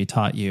has maybe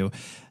taught you,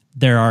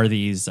 there are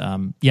these,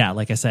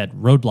 like I said,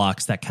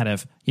 roadblocks that kind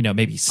of,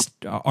 maybe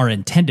are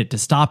intended to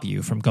stop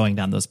you from going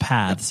down those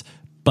paths.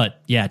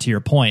 But yeah, to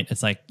your point,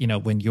 it's like,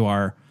 when you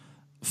are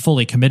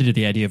fully committed to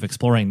the idea of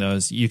exploring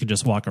those, you can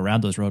just walk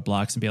around those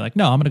roadblocks and be like,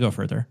 no, I'm going to go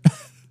further.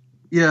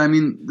 Yeah, I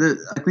mean,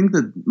 I think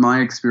that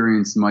my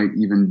experience might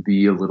even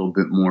be a little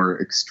bit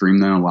more extreme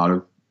than a lot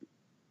of,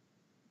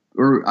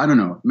 or I don't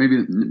know,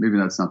 maybe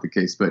that's not the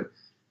case, but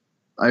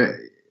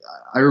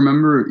I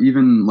remember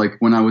even like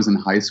when I was in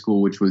high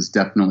school, which was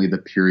definitely the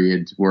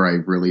period where I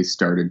really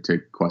started to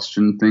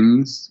question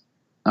things.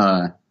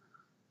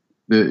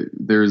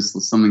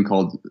 There's something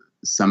called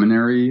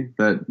seminary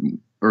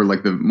or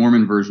like the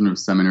Mormon version of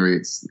seminary.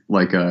 It's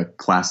like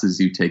classes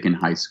you take in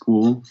high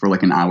school for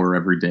like an hour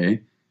every day.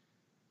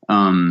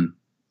 And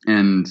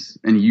in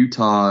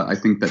Utah, I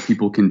think that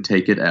people can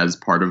take it as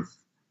part of,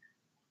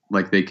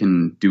 like they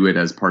can do it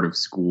as part of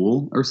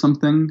school or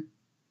something.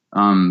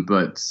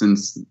 But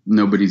since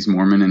nobody's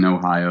Mormon in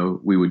Ohio,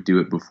 we would do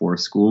it before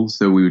school.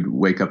 So we would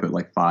wake up at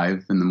like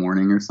 5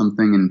 a.m. or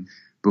something. And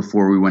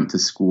before we went to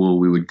school,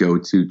 we would go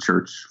to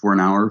church for an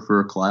hour for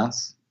a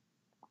class.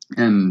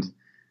 And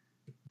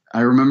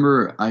I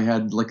remember I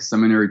had like a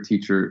seminary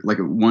teacher, like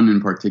one in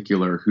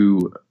particular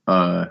who,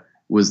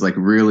 was like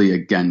really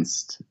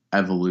against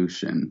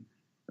evolution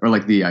or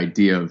like the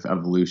idea of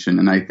evolution.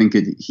 And I think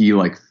he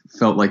like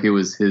felt like it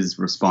was his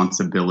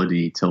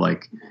responsibility to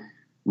like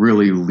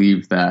really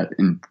leave that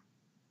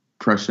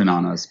impression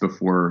on us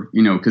before,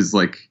 cause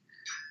like,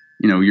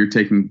 you're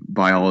taking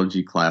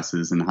biology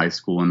classes in high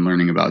school and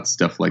learning about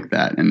stuff like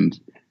that. And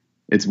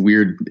it's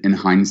weird in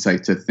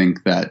hindsight to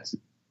think that,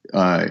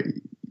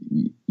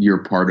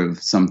 you're part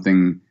of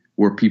something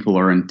where people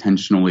are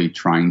intentionally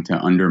trying to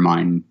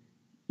undermine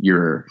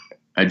your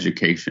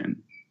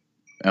education.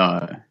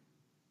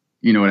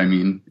 You know what I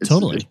mean?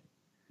 Totally.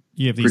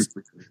 You have these,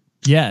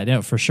 yeah,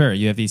 no, for sure.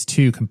 You have these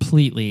two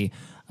completely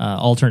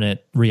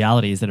alternate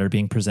realities that are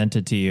being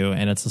presented to you,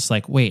 and it's just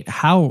like, wait,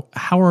 how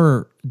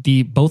are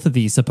both of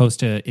these supposed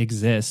to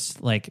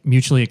exist like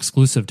mutually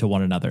exclusive to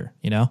one another?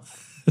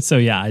 So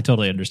yeah, I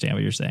totally understand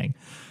what you're saying.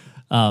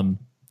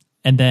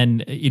 And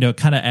then,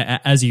 kind of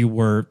as you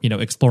were,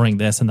 exploring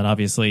this and then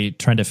obviously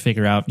trying to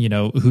figure out,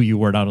 who you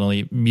were not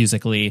only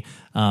musically,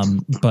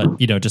 but,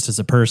 just as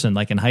a person,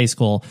 like in high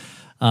school,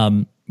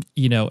 when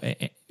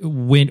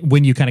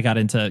you kind of got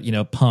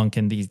into, punk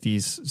and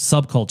these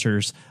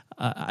subcultures,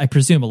 I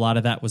presume a lot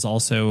of that was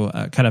also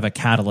kind of a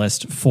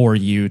catalyst for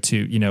you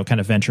to, kind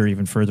of venture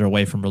even further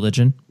away from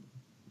religion.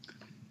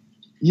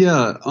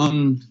 Yeah.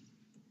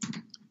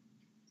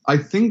 I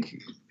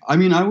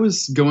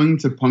was going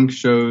to punk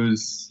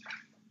shows.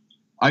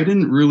 I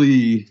didn't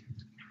really,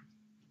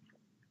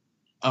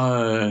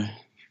 I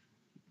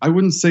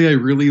wouldn't say I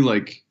really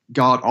like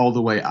got all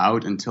the way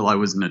out until I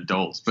was an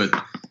adult, but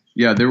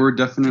yeah, there were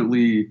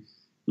definitely,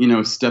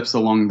 steps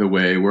along the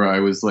way where I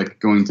was like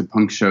going to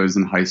punk shows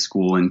in high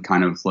school and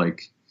kind of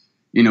like,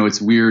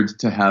 it's weird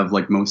to have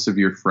like most of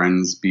your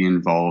friends be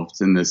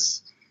involved in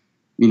this,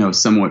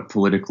 somewhat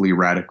politically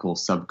radical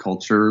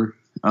subculture,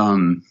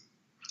 when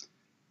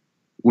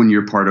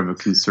you're part of a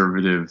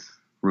conservative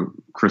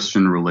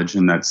Christian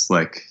religion that's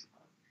like,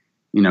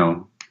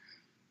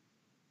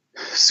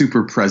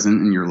 super present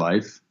in your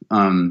life.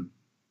 But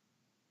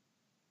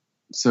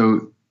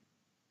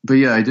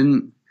yeah, I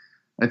think,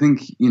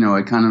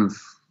 I kind of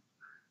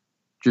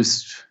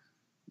just,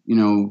 I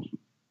don't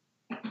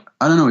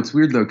know. It's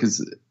weird though,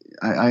 cause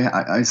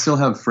I still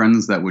have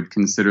friends that would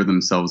consider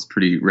themselves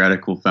pretty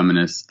radical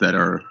feminists that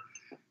are,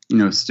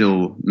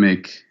 still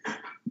make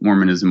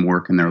Mormonism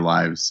work in their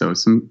lives. So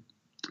some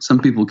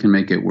people can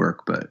make it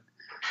work, but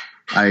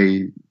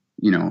I,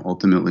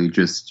 ultimately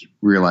just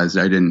realized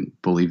I didn't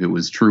believe it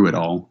was true at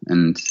all.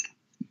 And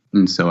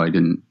so I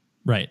didn't.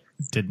 Right.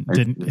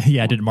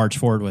 Didn't march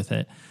forward with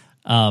it.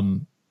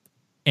 And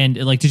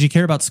like, did you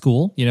care about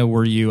school?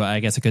 Were you,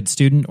 I guess, a good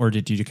student, or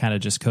did you kind of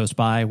just coast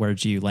by? Where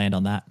did you land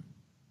on that?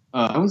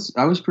 I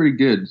was pretty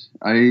good.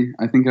 I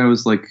think I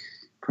was like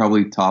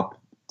probably top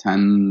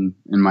 10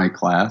 in my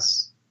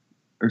class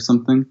or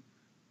something,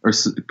 or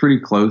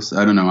pretty close.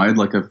 I don't know. I had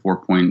like a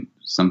 4 point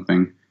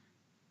something.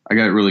 I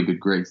got really good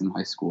grades in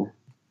high school.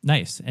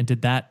 Nice. And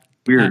did that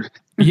weird?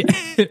 Yeah.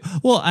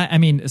 Well, I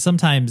mean,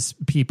 sometimes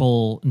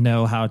people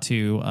know how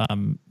to,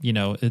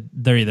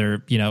 they're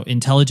either,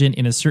 intelligent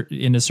in a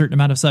certain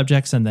amount of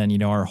subjects and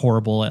then, are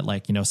horrible at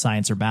like,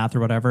 science or math or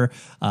whatever.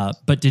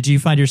 But did you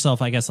find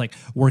yourself, I guess, like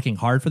working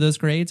hard for those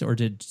grades, or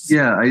did?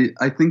 Yeah,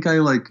 I think I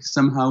like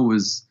somehow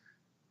was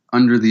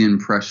under the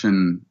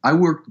impression I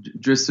worked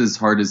just as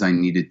hard as I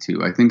needed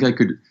to. I think I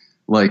could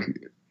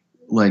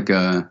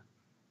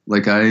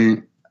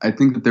I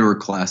think that there were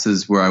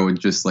classes where I would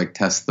just like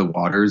test the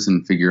waters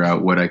and figure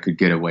out what I could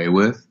get away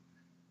with.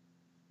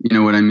 You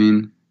know what I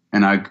mean?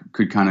 And I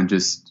could kind of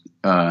just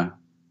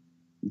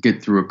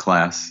get through a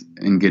class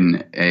and get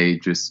an A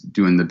just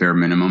doing the bare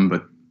minimum.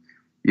 But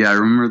Yeah, I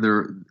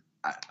remember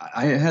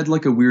I had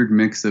like a weird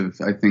mix of,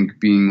 I think,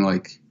 being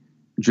like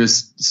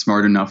just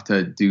smart enough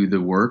to do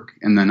the work,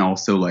 and then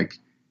also like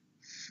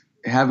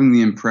having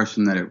the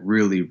impression that it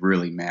really,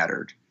 really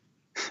mattered.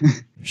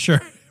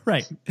 Sure.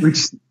 Right.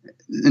 Which,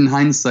 in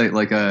hindsight,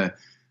 like I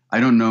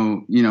don't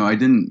know, I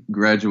didn't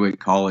graduate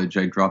college.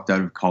 I dropped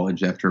out of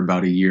college after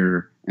about a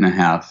year and a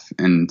half,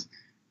 and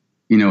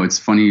it's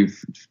funny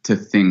to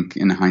think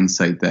in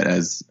hindsight that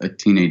as a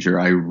teenager,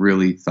 I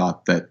really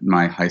thought that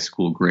my high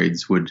school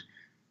grades would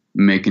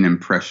make an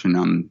impression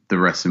on the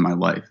rest of my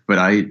life. But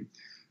I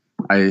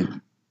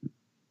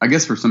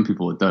guess for some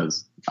people it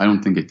does. I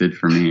don't think it did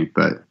for me,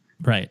 but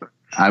right.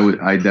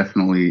 I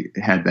definitely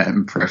had that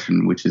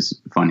impression, which is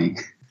funny.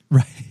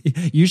 Right.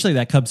 Usually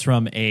that comes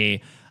from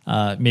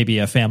maybe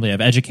a family of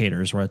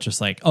educators where it's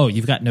just like, oh,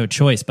 you've got no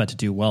choice but to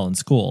do well in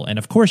school. And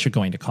of course you're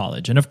going to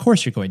college. And of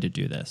course you're going to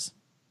do this.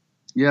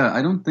 Yeah,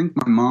 I don't think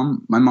my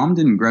mom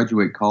didn't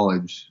graduate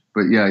college,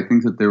 but yeah, I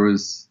think that there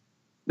was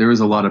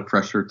a lot of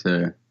pressure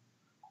to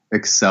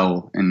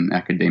excel in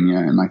academia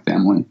in my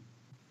family.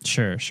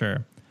 Sure.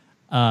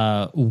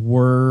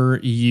 Were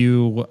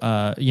you,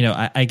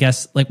 I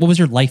guess, like, what was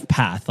your life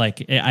path?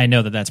 Like, I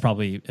know that that's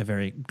probably a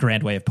very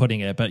grand way of putting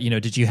it, but,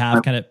 did you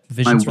have kind of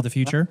visions for the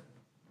future?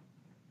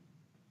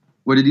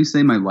 What did you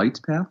say? My light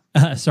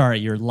path? Sorry,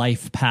 your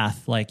life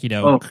path, like,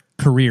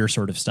 career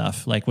sort of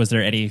stuff. Like, was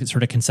there any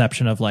sort of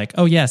conception of like,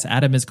 oh yes,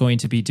 Adam is going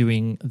to be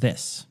doing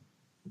this?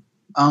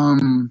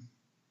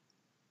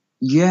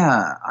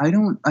 Yeah,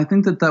 I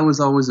think that was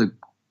always a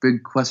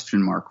big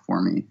question mark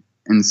for me,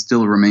 and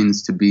still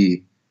remains to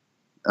be.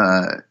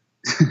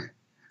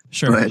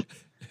 Sure.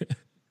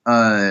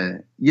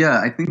 But, yeah,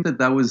 I think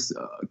that was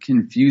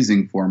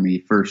confusing for me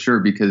for sure,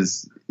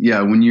 because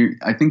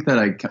I think that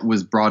I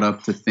was brought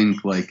up to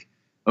think like,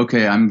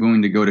 okay, I'm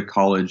going to go to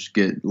college,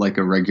 get like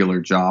a regular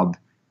job,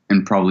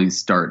 and probably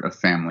start a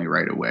family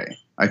right away.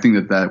 I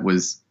think that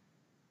was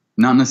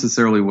not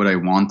necessarily what I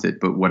wanted,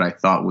 but what I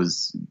thought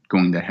was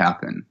going to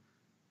happen,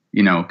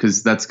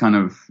 because that's kind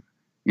of,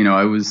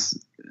 I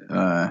was,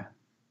 I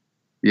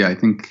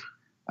think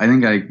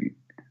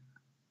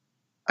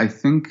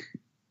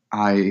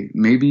I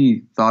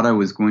maybe thought I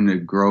was going to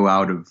grow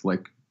out of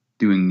like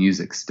doing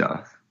music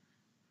stuff,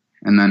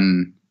 and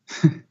then,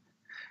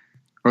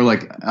 or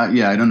like,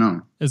 I don't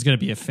know. It's going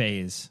to be a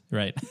phase,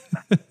 right?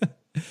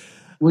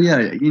 Well,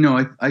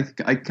 yeah,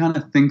 I kind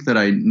of think that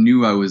I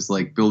knew I was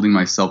like building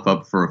myself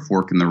up for a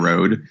fork in the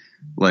road,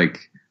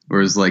 like,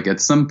 whereas like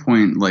at some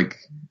point, like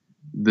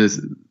the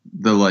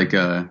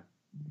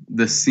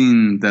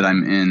scene that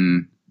I'm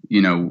in,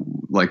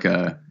 like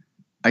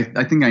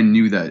I think I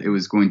knew that it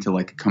was going to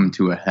like come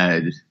to a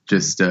head,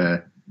 just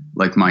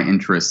like my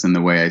interest in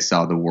the way I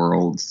saw the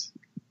world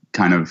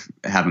kind of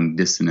having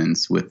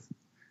dissonance with,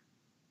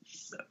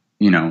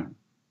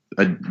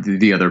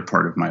 the other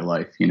part of my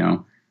life,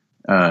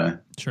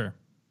 Sure.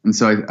 And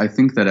so I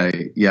think that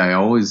I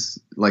always,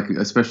 like,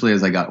 especially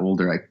as I got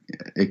older,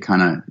 it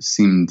kind of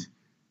seemed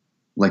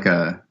like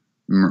a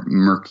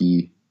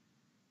murky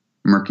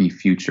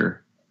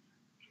future.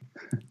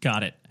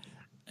 Got it.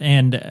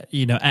 And,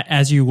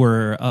 as you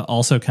were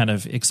also kind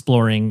of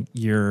exploring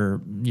your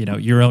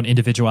own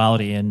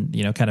individuality and,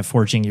 kind of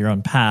forging your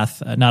own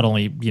path, not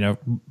only,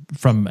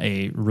 from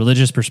a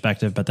religious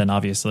perspective, but then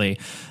obviously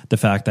the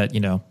fact that,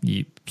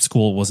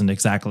 school wasn't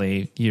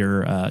exactly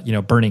your,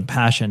 burning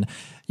passion,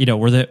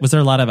 was there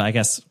a lot of, I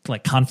guess,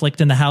 like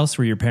conflict in the house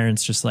where your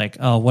parents just like,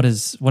 oh, what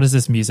is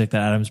this music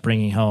that Adam's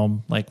bringing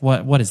home? Like,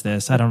 what is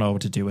this? I don't know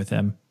what to do with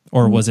him.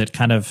 Or was it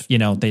kind of,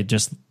 they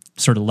just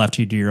sort of left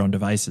you to your own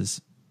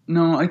devices?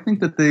 No, I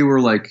think that they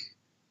were like,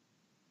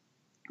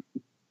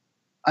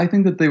 they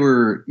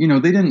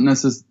didn't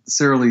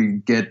necessarily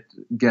get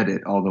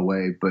it all the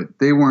way, but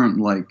they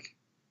weren't like,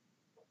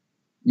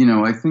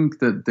 I think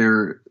that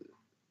there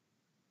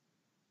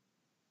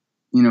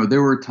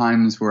were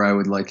times where I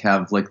would like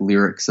have like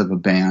lyrics of a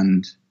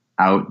band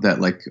out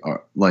that like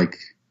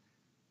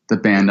the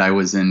band I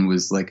was in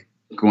was like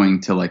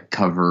going to like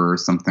cover or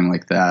something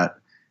like that.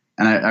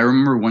 And I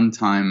remember one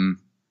time,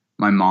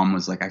 my mom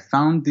was like, I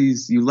found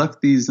these, you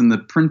left these in the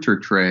printer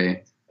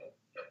tray,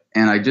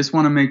 and I just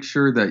want to make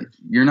sure that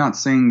you're not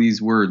saying these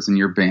words in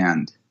your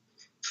band.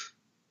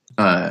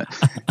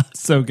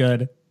 So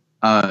good.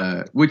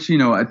 Which,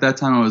 at that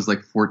time I was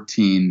like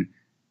 14,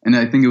 and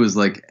I think it was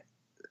like,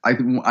 I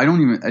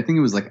think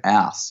it was like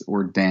ass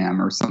or damn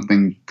or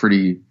something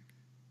pretty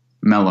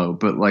mellow,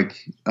 but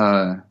like,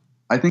 I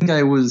think I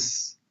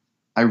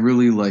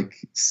really like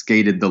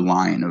skated the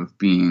line of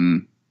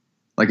being,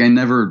 like, I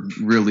never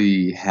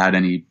really had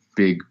any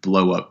big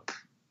blow up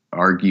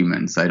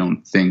arguments, I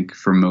don't think,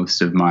 for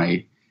most of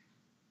my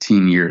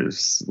teen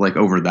years, like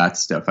over that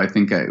stuff. I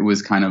think it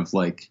was kind of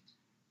like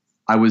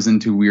I was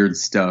into weird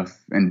stuff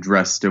and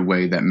dressed a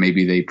way that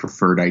maybe they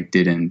preferred I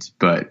didn't.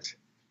 But,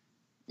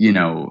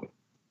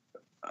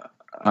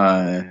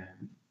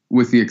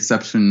 with the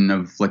exception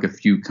of like a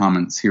few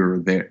comments here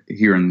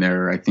and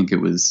there, I think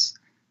it was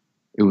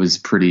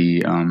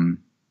pretty,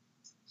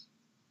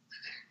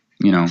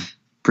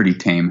 pretty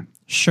tame.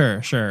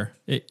 Sure.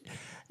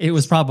 it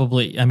was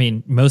probably, I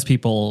mean, most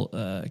people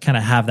kind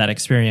of have that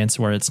experience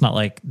where it's not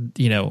like,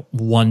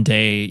 one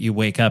day you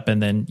wake up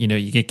and then,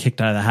 you get kicked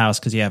out of the house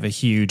because you have a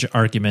huge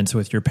arguments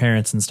with your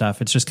parents and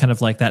stuff. It's just kind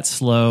of like that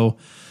slow,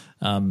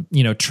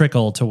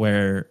 trickle to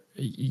where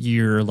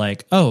you're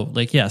like, oh,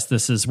 like, yes,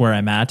 this is where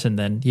I'm at. And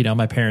then,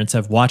 my parents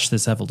have watched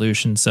this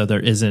evolution. So there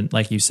isn't,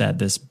 like you said,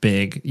 this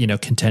big,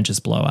 contentious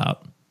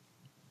blowout.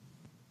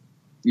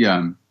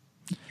 Yeah.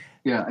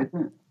 Yeah.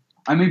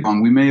 I may be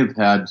wrong. We may have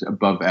had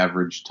above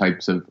average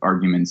types of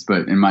arguments,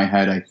 but in my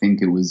head, I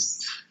think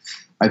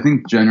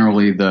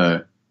generally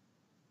the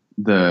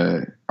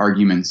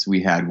arguments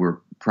we had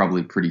were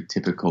probably pretty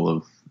typical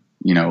of,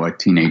 a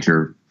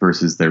teenager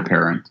versus their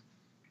parent.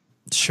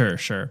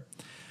 Sure.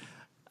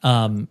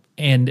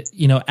 And,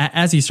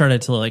 as you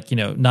started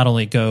to not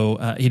only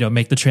go,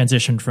 make the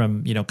transition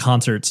from,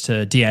 concerts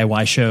to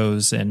DIY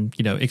shows and,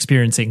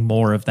 experiencing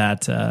more of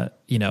that,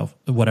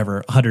 whatever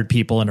 100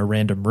 people in a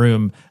random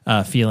room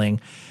feeling,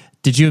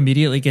 did you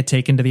immediately get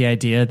taken to the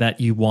idea that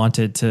you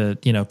wanted to,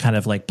 kind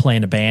of like play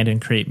in a band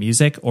and create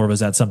music? Or was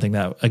that something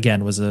that,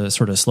 again, was a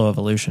sort of slow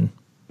evolution?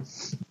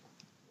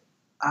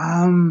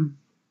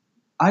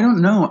 I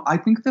don't know. I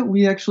think that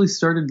we actually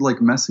started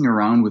like messing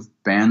around with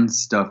band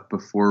stuff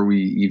before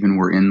we even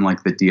were in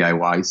like the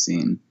DIY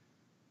scene.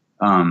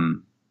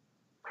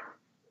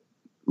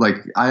 Like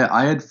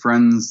I had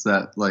friends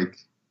that like,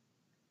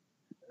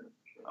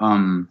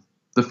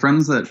 the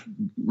friends that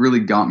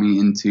really got me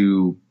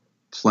into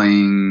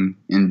playing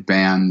in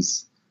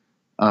bands.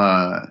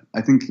 I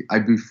think I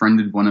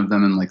befriended one of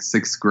them in like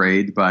 6th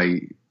grade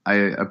I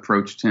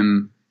approached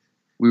him.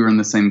 We were in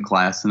the same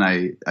class, and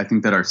I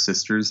think that our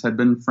sisters had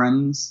been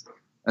friends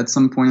at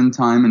some point in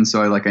time. And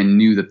so I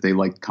knew that they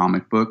liked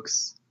comic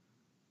books.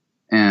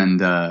 And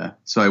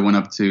so I went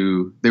up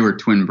to, they were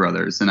twin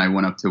brothers, and I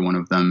went up to one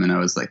of them and I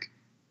was like,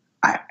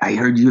 I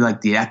heard you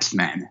like the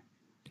X-Men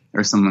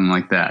or something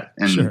like that.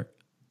 And, sure.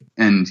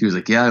 And he was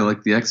like, yeah, I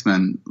like the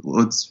X-Men.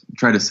 Let's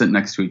try to sit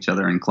next to each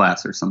other in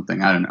class or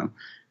something. I don't know.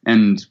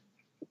 And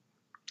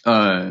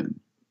I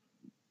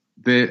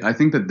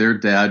think that their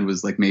dad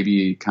was like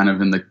maybe kind of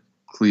in the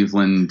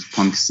Cleveland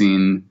punk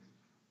scene,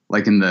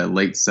 like in the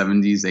late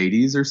 70s,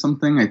 80s or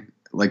something.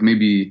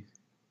 Maybe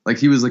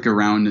he was like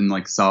around and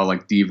like saw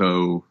like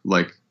Devo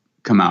like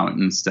come out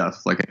and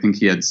stuff. Like I think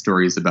he had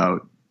stories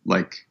about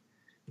like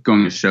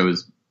going to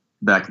shows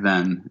back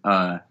then.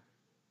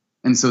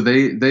 And so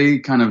they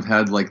kind of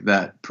had like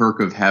that perk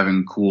of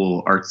having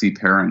cool artsy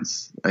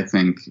parents, I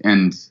think,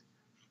 and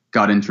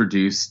got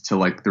introduced to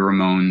like the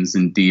Ramones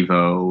and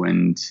Devo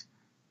and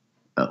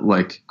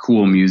like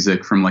cool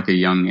music from like a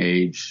young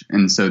age.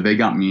 And so they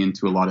got me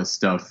into a lot of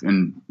stuff.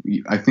 And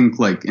I think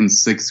like in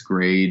 6th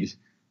grade,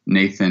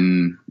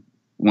 Nathan,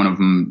 one of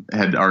them,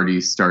 had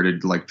already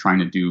started like trying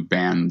to do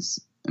bands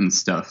and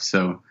stuff.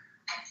 So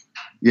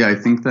yeah, I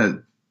think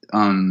that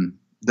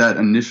that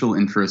initial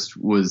interest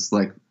was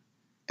like,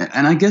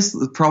 and I guess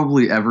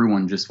probably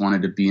everyone just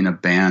wanted to be in a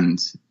band,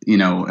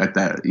 at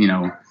that,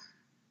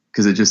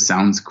 because it just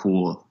sounds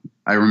cool.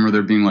 I remember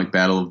there being like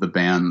Battle of the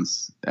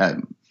Bands at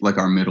like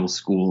our middle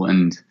school,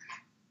 and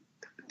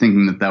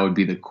thinking that would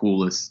be the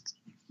coolest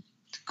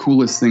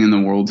thing in the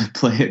world to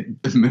play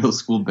at the middle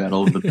school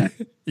Battle of the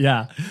Bands.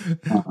 Yeah.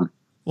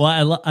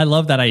 Well, I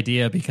love that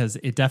idea, because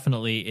it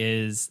definitely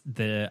is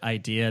the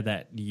idea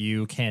that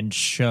you can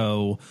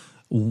show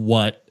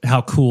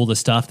how cool the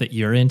stuff that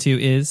you're into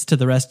is to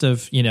the rest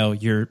of,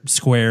 your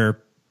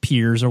square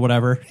peers or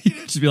whatever.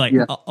 Just be like,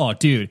 yeah. Oh,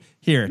 dude,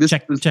 here,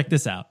 check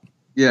this out.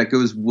 Yeah, it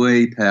goes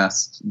way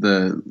past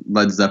the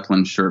Led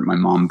Zeppelin shirt my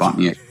mom bought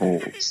me at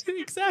Kohl's.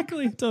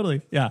 Exactly,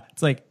 totally. Yeah,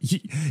 it's like,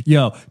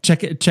 yo,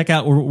 check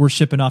out. We're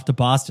shipping off to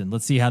Boston.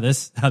 Let's see how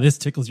this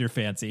tickles your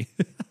fancy.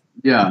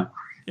 Yeah.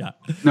 Yeah.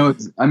 No,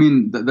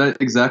 that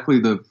exactly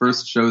the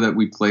first show that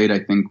we played, I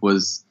think,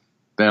 was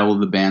Battle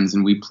of the Bands,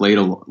 and we played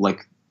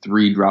like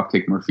 3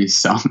 Dropkick Murphys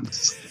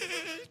songs.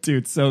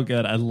 Dude, so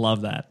good. I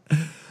love that.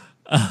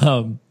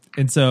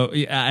 And so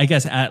I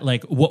guess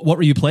what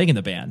were you playing in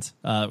the band?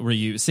 Were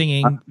you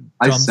singing?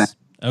 I sang.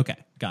 Okay,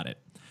 got it.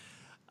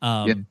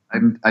 Yeah,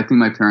 I think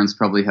my parents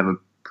probably have a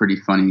pretty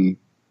funny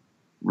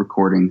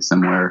recording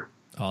somewhere.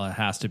 Oh, it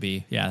has to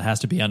be. Yeah, it has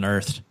to be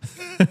unearthed.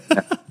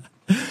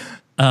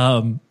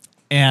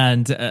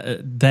 And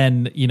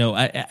then,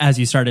 as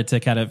you started to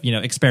kind of,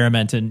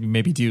 experiment and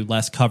maybe do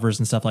less covers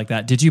and stuff like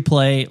that, did you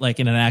play like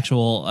in an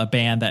actual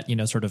band that,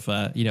 sort of,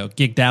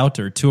 gigged out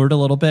or toured a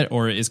little bit?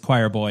 Or is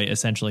Choir Boy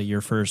essentially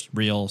your first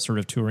real sort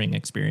of touring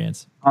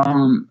experience?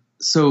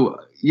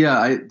 So,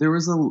 yeah, there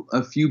was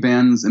a few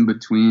bands in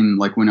between,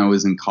 like when I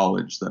was in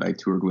college, that I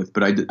toured with,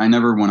 but I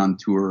never went on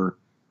tour.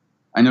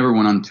 I never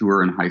went on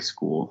tour in high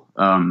school.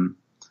 I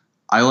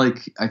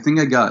think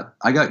I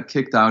got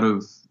kicked out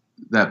of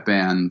that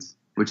band,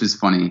 which is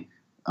funny.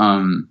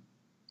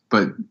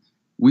 But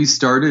we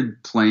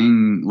started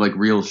playing like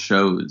real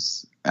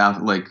shows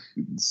at like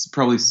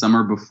probably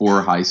summer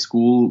before high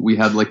school. We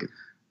had like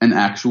an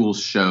actual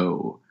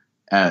show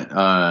at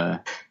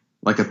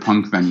like a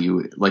punk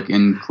venue, like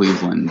in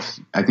Cleveland.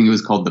 I think it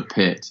was called The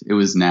Pit. It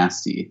was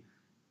nasty.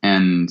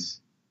 And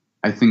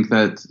I think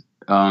that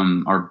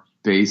our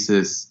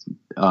bassist,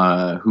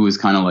 who was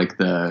kind of like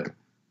the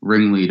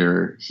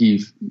ringleader,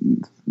 he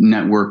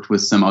networked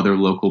with some other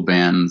local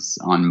bands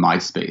on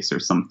MySpace or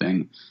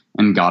something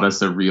and got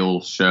us a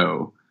real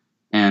show.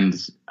 And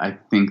I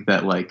think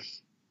that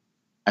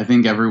I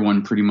think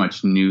everyone pretty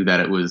much knew that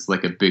it was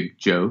like a big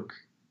joke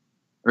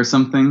or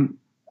something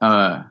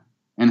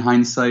in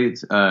hindsight,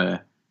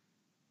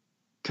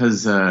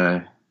 because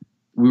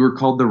we were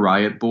called the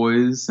Riot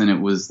Boys, and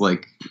it was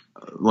like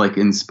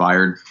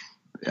inspired.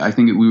 I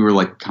think we were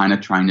like kind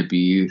of trying to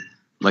be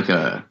like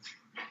a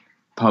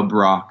pub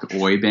rock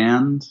oi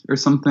band or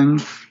something.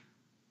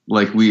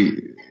 Like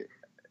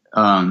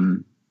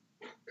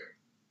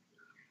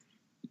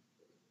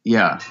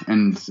yeah,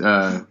 and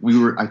we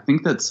were. I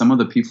think that some of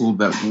the people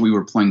that we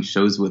were playing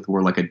shows with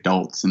were like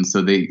adults, and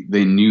so they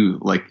knew,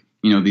 like,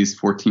 you know, these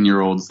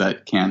 14-year-olds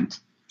that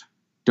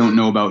don't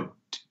know about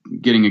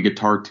getting a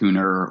guitar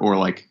tuner or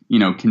like, you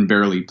know, can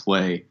barely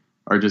play,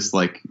 are just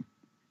like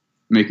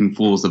making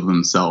fools of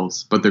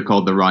themselves. But they're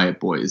called the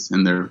Riot Boys,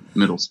 and they're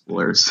middle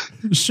schoolers.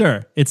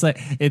 Sure,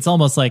 it's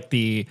almost like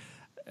the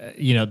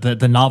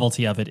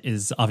novelty of it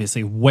is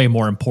obviously way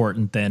more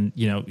important than,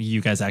 you know, you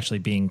guys actually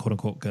being quote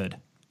unquote good.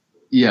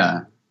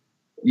 Yeah.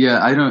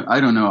 I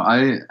don't know.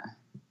 I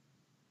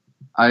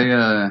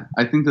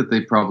think that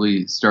they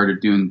probably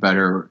started doing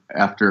better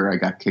after I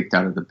got kicked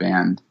out of the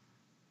band.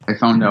 I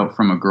found out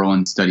from a girl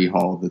in study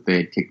hall that they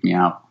had kicked me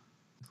out.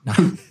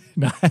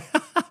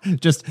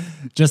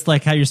 just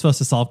like how you're supposed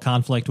to solve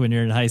conflict when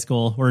you're in high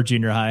school or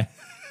junior high.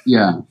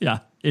 Yeah. Yeah.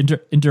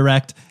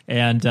 Indirect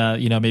and,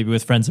 maybe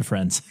with friends of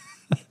friends.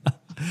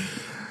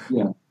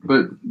 Yeah.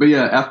 But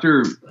yeah,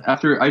 after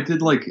I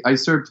did I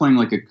started playing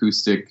like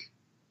acoustic,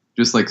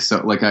 just like,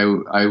 so like I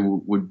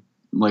would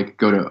like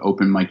go to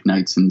open mic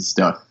nights and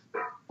stuff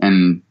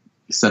and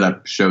set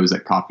up shows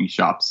at coffee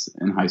shops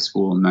in high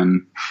school. And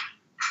then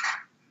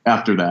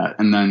after that,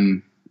 and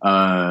then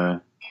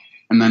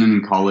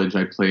in college,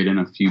 I played in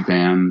a few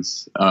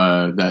bands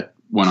that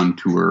went on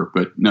tour,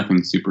 but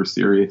nothing super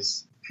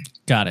serious.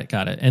 Got it.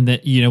 And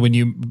that, you know, when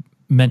you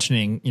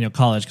mentioning, you know,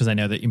 college, because I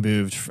know that you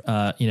moved,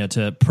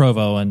 to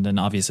Provo and then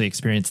obviously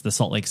experienced the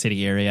Salt Lake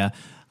City area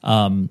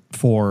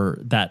for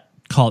that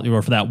college,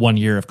 or for that 1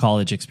 year of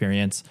college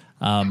experience.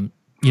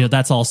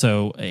 That's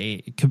also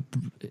a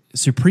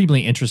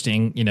supremely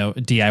interesting,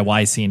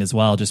 DIY scene as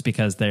well, just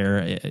because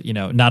they're,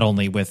 not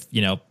only with,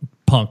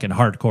 punk and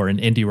hardcore and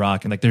indie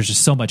rock, and like there's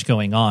just so much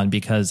going on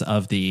because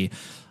of the,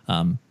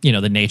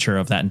 the nature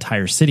of that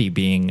entire city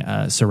being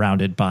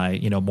surrounded by,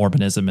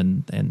 Mormonism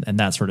and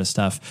that sort of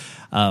stuff.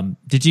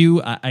 Did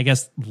you, I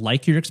guess,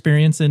 like your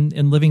experience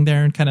in living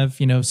there and kind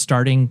of,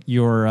 starting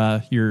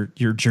your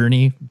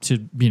journey to,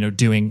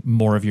 doing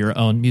more of your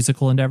own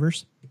musical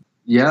endeavors?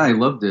 Yeah, I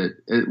loved it.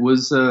 It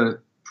was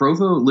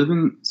Provo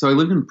so I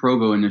lived in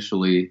Provo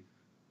initially,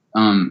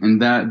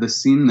 and that the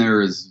scene there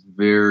is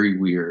very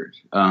weird.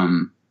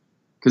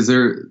 Because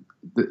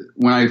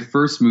when I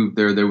first moved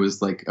there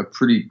was like a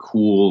pretty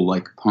cool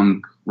like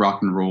punk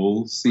rock and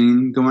roll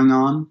scene going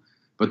on,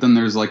 but then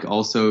there's like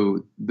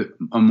also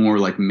a more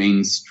like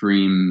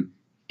mainstream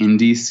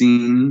indie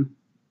scene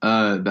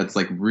that's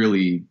like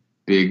really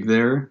big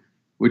there,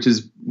 which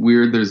is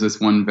weird. There's this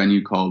one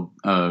venue called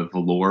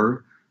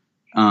Velour.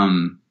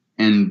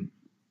 And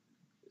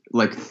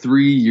like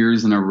 3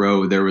 years in a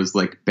row, there was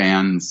like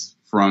bands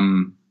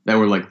that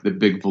were like the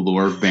big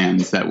velour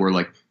bands that were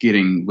like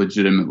getting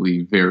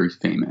legitimately very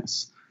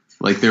famous.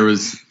 Like there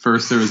was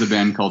a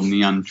band called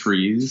Neon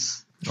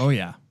Trees. Oh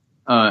yeah.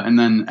 And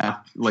then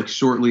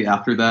shortly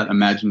after that,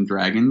 Imagine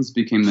Dragons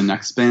became the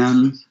next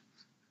band.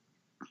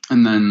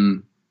 And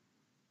then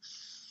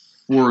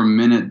for a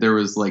minute, there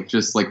was like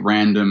just like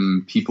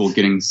random people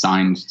getting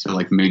signed to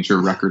like major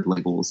record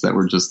labels that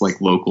were just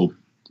like local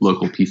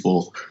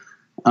people.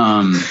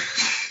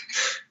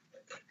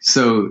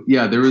 So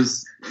yeah, there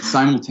was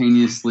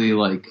simultaneously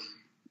like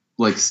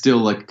still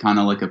like kind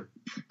of like a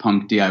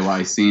punk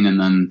DIY scene, and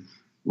then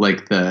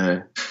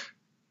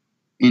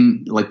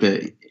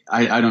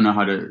I don't know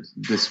how to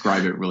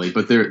describe it really,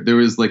 but there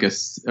was like a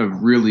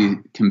really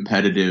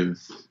competitive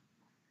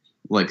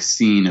like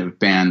scene of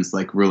bands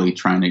like really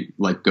trying to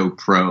like go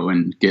pro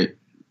and get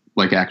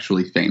like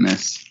actually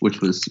famous,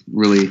 which was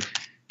really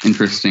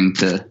interesting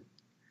to,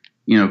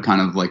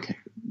 kind of like,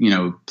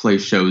 play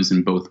shows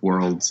in both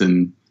worlds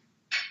and,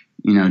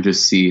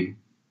 just see,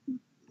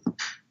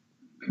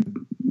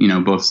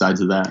 both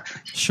sides of that.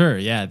 Sure.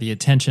 Yeah. The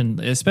attention,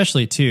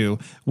 especially too,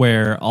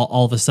 where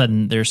all of a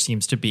sudden there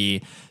seems to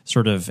be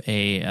sort of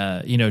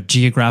a,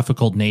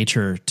 geographical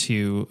nature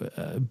to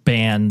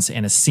bands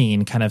and a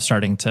scene kind of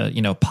starting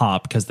to,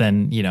 pop, because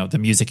then, the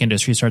music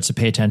industry starts to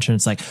pay attention.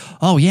 It's like,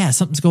 oh yeah,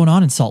 something's going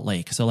on in Salt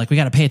Lake. So like, we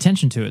got to pay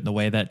attention to it in the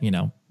way that,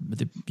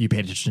 you pay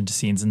attention to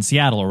scenes in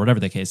Seattle or whatever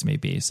the case may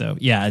be. So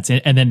yeah,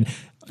 and then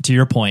to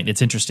your point,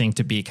 it's interesting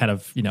to be kind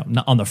of,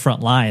 on the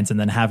front lines and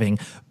then having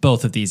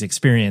both of these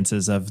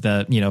experiences of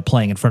the,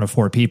 playing in front of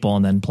 4 people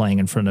and then playing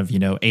in front of,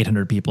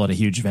 800 people at a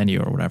huge venue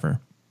or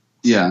whatever.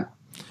 Yeah.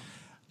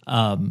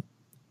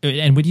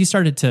 and when you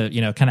started to,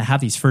 kind of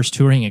have these first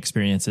touring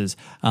experiences,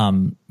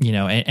 and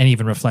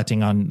even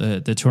reflecting on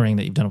the touring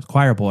that you've done with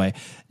Choir Boy,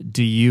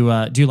 do you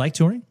like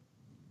touring?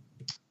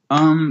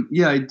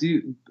 Yeah, I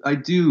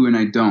do, and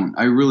I don't.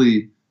 I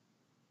really,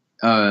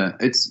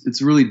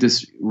 it's really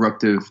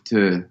disruptive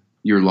to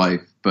your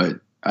life, but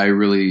I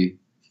really,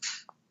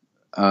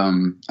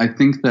 I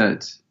think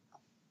that,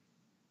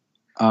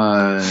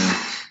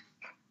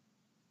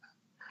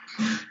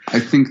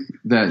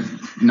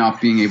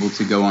 not being able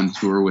to go on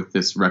tour with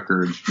this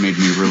record made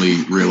me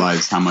really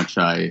realize how much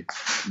I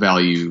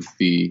value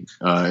the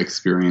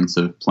experience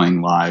of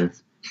playing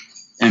live.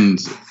 And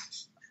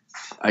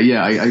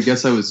I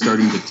guess I was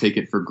starting to take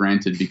it for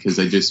granted because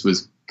I just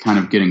was kind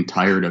of getting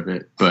tired of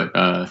it. But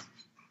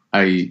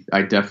I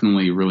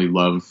definitely really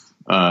love,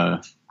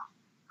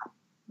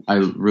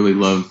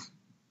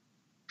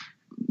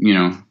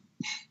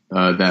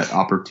 that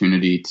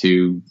opportunity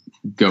to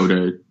go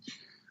to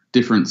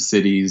different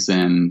cities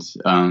and,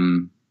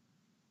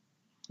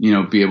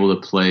 be able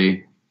to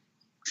play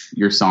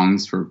your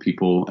songs for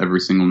people every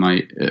single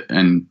night.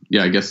 And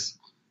I guess,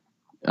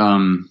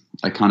 I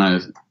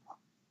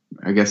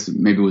guess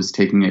maybe was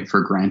taking it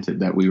for granted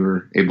that we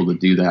were able to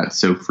do that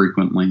so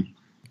frequently.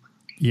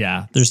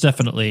 Yeah, there's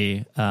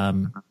definitely,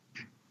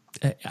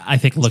 I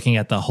think looking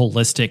at the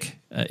holistic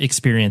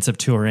experience of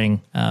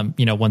touring,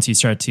 once you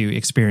start to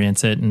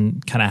experience it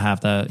and kind of have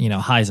the,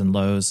 highs and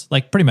lows,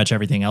 like pretty much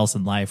everything else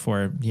in life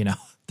where,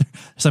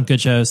 some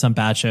good shows, some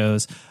bad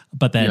shows,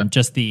 but then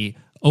just the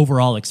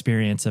overall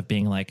experience of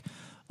being like,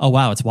 oh,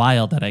 wow, it's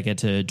wild that I get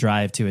to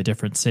drive to a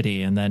different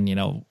city. And then,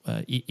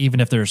 even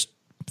if there's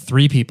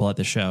 3 people at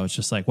the show, it's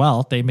just like,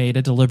 well, they made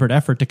a deliberate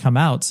effort to come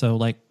out. So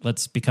like,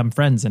 let's become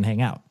friends and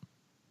hang out.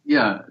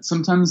 Yeah.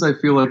 Sometimes I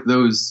feel like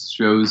those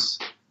shows,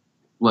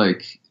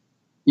 like,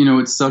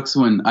 it sucks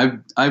when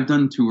I've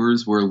done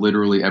tours where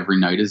literally every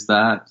night is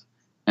that,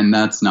 and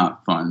that's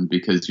not fun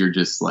because you're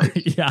just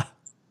like, yeah,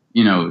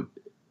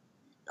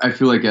 I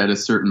feel like at a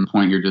certain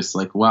point you're just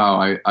like,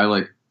 wow, I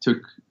like took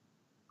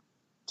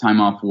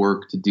time off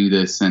work to do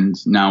this. And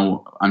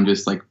now I'm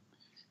just like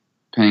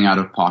paying out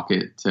of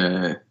pocket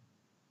to,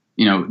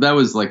 that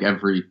was like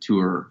every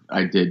tour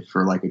I did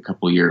for like a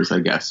couple years,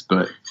 I guess.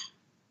 But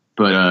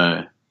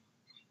I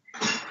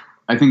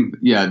think,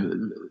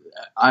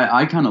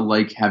 I kind of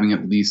like having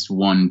at least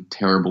one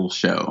terrible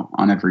show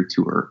on every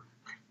tour.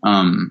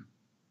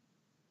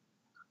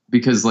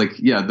 Because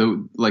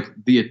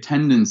the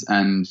attendance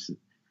and,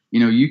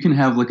 you can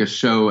have like a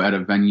show at a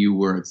venue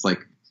where it's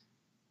like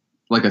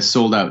a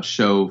sold out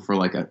show for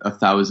like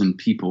 1,000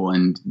 people.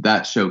 And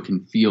that show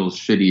can feel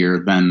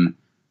shittier than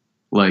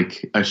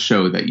like a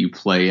show that you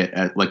play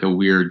at like a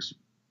weird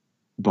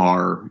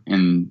bar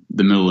in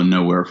the middle of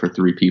nowhere for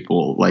 3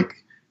 people. Like,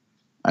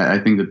 I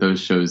think that those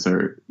shows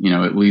are,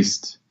 at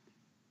least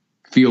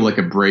feel like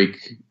a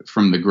break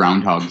from the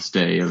Groundhog's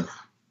Day of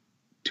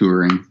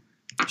touring.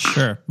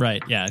 Sure.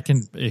 Right. Yeah. It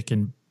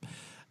can,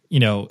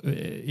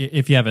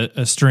 if you have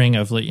a string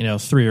of,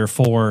 3 or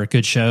 4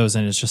 good shows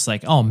and it's just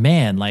like, oh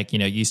man, like,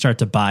 you start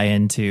to buy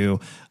into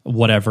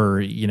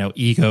whatever,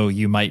 ego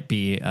you might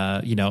be,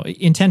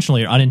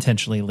 intentionally or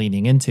unintentionally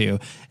leaning into.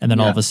 And then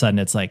all of a sudden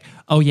it's like,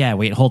 oh yeah,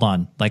 wait, hold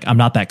on. Like, I'm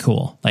not that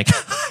cool. Like,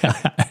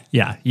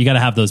 yeah, you got to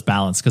have those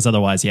balance. Cause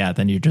otherwise,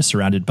 then you're just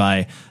surrounded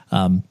by,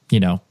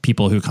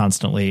 people who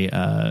constantly,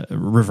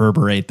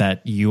 reverberate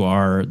that you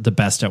are the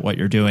best at what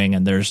you're doing.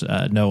 And there's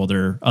no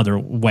other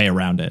way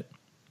around it.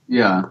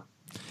 Yeah,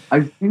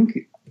 I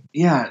think,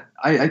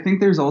 I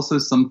think there's also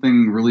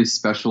something really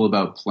special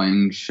about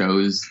playing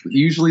shows.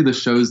 Usually the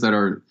shows that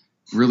are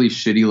really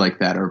shitty like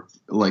that are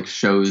like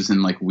shows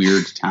in like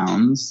weird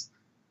towns,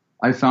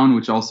 I found,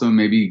 which also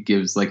maybe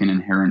gives like an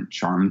inherent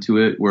charm to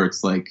it where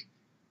it's like,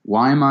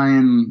 why am I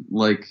in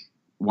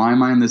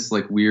this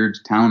like weird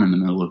town in the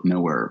middle of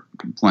nowhere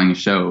playing a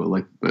show?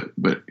 Like, but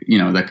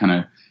that kind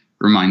of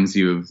reminds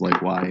you of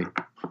like why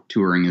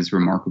touring is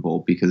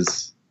remarkable,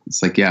 because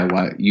it's like,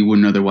 why you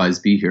wouldn't otherwise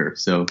be here.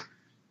 So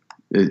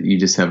you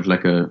just have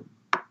like I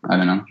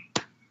don't know.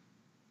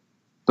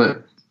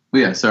 But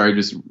yeah, sorry, I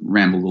just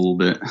rambled a little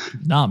bit.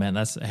 No,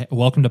 man,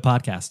 welcome to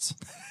podcasts.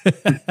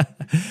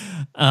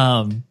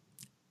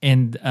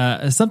 And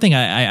something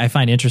I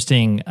find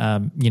interesting,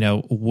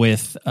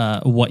 with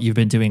what you've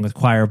been doing with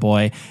Choir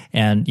Boy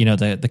and,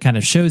 the kind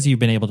of shows you've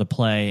been able to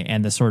play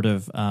and the sort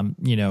of,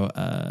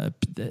 the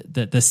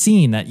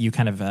scene that you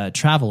kind of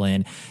travel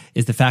in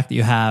is the fact that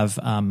you have,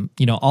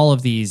 all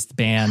of these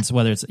bands,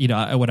 whether it's,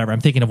 whatever. I'm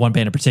thinking of one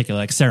band in particular,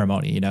 like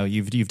Ceremony.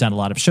 You've done a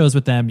lot of shows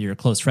with them. You're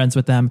close friends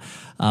with them,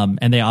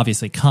 and they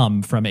obviously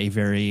come from a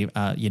very,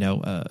 punk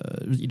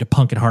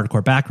and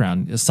hardcore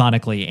background,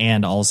 sonically,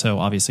 and also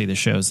obviously the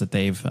shows that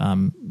they've,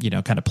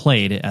 kind of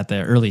played at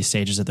the early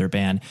stages of their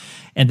band.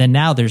 And then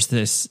now there's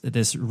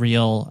this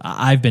real,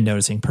 I've been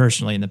noticing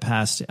personally in the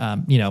past,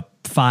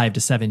 5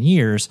 to 7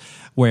 years,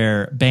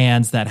 where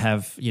bands that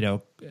have,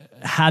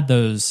 had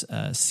those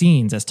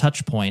scenes as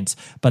touch points,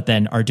 but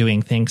then are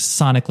doing things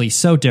sonically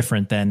so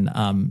different than,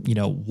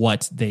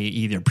 what they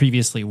either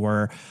previously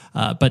were,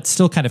 but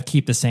still kind of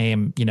keep the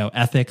same,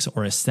 ethics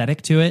or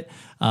aesthetic to it.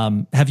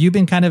 Have you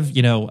been kind of,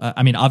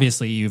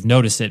 obviously you've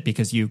noticed it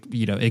because you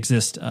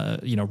exist,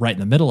 right in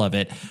the middle of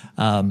it.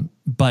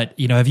 But,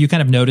 have you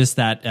kind of noticed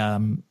that,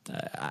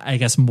 I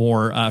guess,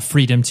 more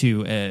freedom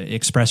to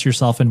express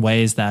yourself in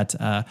ways that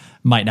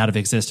might not have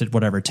existed,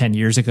 10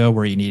 years ago,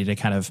 where you needed to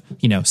kind of,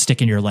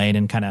 stick in your lane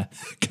and kind of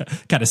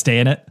stay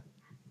in it?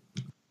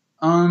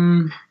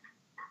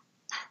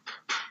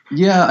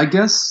 Yeah, I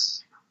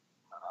guess.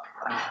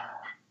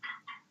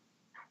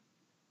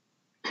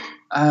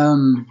 I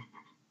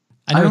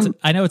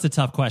know it's a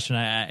tough question.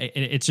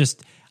 It's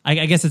just,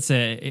 I guess it's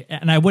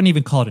and I wouldn't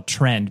even call it a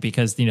trend,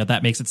 because,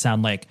 that makes it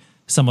sound like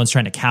someone's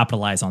trying to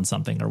capitalize on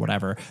something or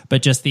whatever.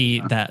 But just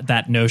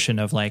that notion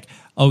of like,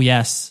 oh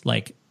yes,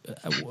 like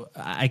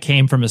I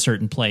came from a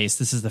certain place.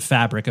 This is the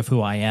fabric of who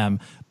I am.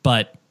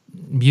 But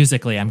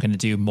musically, I'm going to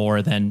do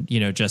more than,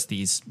 just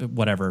these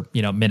minute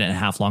and a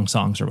half long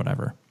songs or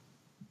whatever.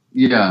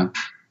 Yeah.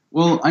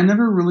 Well, I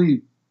never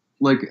really,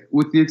 like,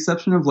 with the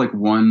exception of like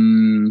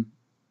one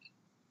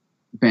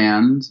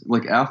band,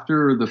 like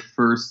after the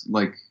first,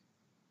 like,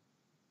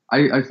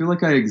 I feel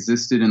like I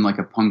existed in like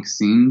a punk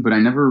scene, but I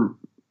never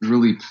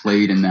really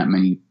played in that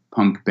many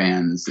punk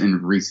bands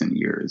in recent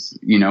years.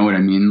 You know what I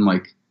mean?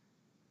 Like,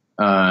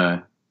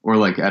 or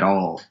like at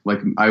all. Like,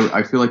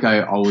 I feel like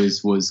I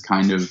always was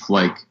kind of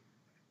like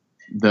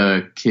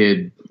the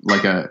kid,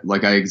 like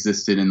I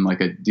existed in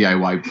like a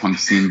DIY punk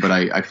scene, but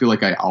I feel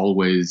like I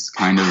always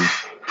kind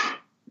of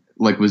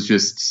like was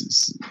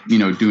just,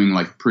 doing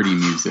like pretty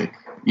music.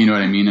 You know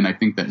what I mean? And I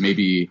think that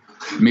maybe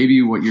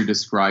what you're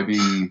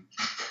describing,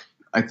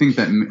 I think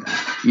that,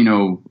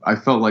 I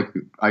felt like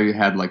I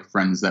had like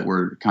friends that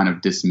were kind of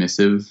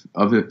dismissive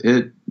of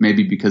it,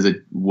 maybe because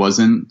it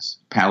wasn't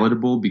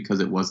palatable, because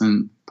it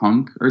wasn't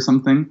punk or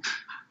something.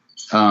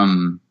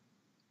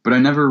 But I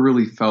never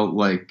really felt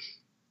like,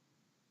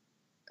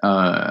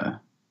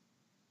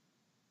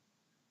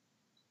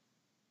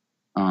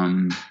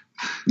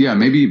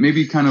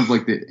 maybe kind of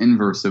like the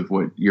inverse of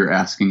what you're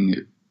asking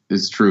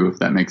is true, if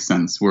that makes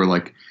sense, where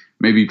like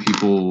maybe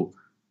people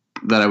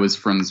that I was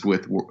friends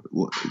with,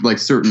 like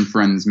certain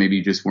friends,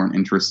 maybe just weren't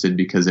interested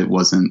because it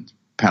wasn't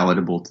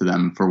palatable to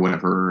them for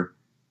whatever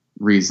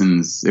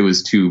reasons. It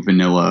was too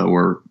vanilla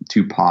or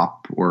too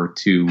pop or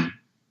too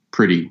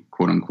pretty,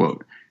 quote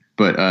unquote.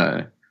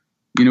 But,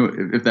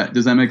 if that,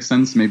 does that make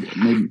sense? Maybe.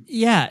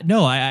 Yeah,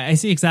 no, I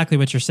see exactly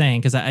what you're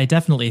saying, because I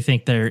definitely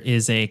think there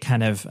is a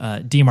kind of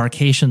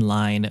demarcation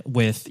line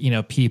with,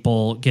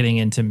 people getting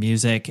into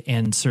music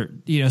and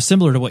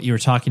similar to what you were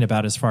talking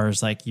about as far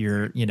as like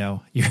your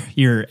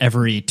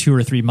every 2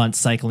 or 3 months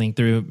cycling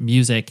through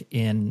music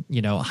in,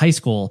 high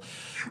school,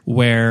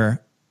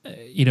 where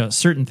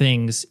certain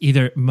things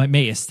either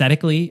may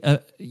aesthetically,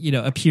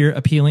 appear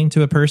appealing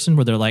to a person,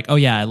 where they're like, oh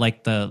yeah, I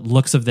like the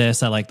looks of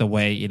this. I like the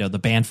way, the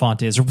band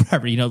font is, or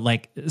whatever,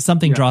 like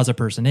something draws a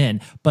person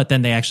in, but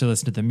then they actually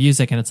listen to the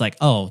music and it's like,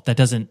 oh, that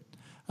doesn't,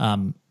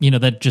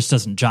 that just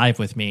doesn't jive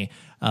with me.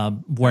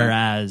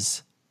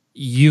 Whereas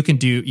you can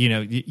do,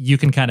 you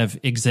can kind of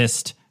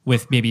exist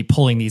with maybe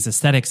pulling these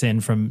aesthetics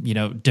in from,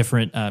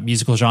 different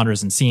musical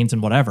genres and scenes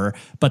and whatever,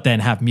 but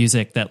then have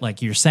music that,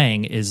 like you're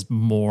saying, is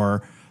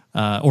more,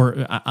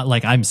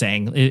 like I'm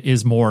saying,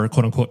 is more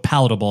quote unquote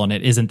palatable, and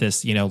it isn't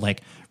this,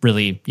 like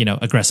really,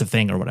 aggressive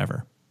thing or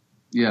whatever.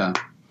 Yeah.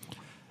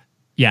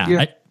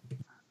 Yeah.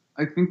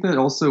 I think that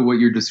also what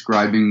you're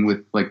describing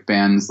with like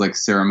bands like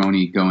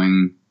Ceremony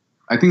going,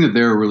 I think that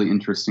they're a really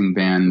interesting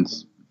band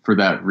for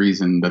that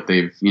reason, that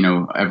they've,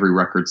 every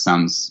record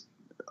sounds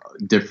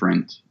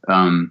different.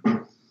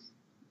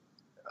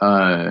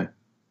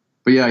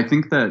 But yeah, I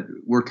think that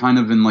we're kind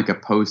of in like a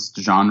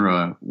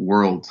post-genre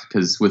world,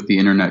 because with the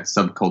internet,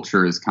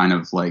 subculture is kind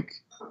of like,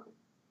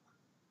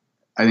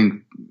 I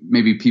think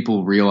maybe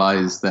people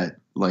realize that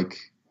like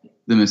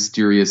the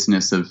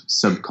mysteriousness of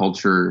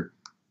subculture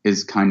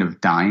is kind of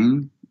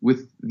dying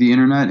with the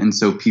internet. And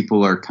so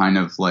people are kind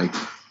of like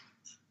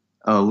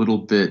a little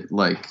bit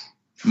like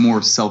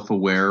more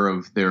self-aware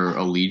of their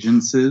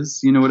allegiances.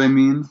 You know what I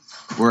mean?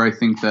 Where I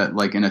think that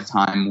like in a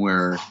time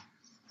where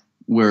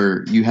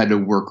you had to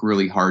work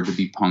really hard to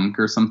be punk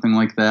or something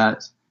like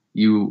that,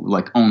 you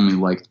like only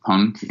liked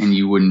punk, and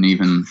you wouldn't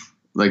even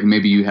like,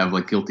 maybe you have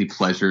like guilty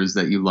pleasures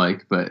that you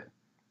like, but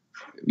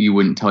you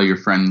wouldn't tell your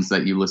friends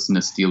that you listen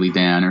to Steely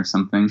Dan or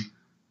something.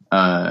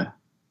 I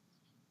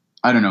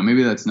don't know.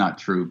 Maybe that's not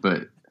true,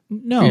 but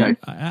no, yeah.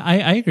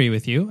 I agree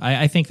with you.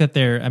 I think that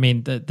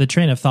the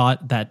train of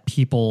thought that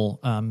people,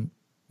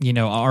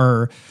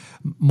 are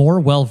more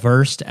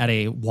well-versed at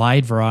a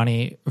wide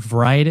variety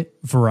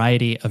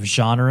of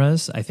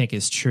genres, I think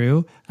is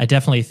true. I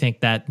definitely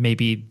think that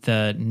maybe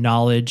the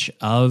knowledge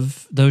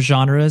of those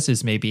genres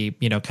is maybe,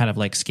 kind of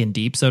like skin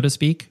deep, so to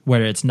speak,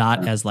 where it's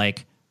not as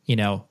like,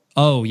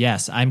 oh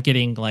yes, I'm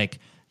getting like,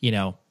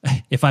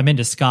 if I'm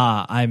into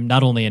ska, I'm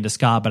not only into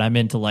ska, but I'm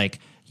into like,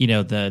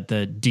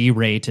 the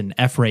D-rate and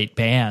F-rate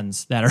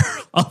bands that are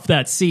of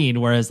that scene.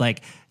 Whereas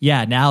like,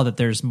 now that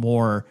there's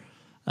more,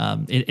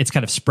 it's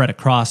kind of spread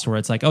across where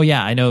it's like, oh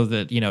yeah, I know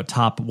that,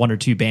 top one or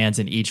two bands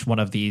in each one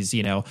of these,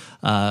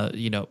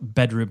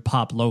 bedroom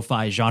pop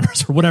lo-fi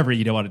genres or whatever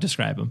you don't want to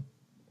describe them.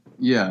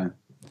 Yeah.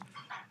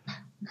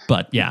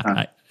 But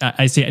yeah,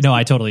 I see. No,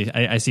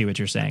 I see what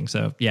you're saying.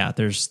 So yeah,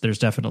 there's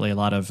definitely a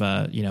lot of,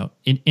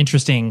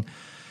 interesting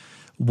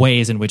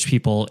ways in which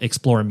people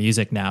explore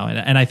music now.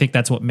 And I think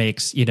that's what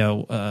makes,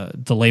 the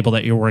label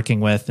that you're working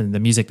with and the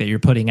music that you're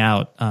putting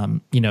out,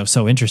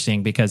 so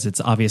interesting, because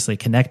it's obviously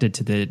connected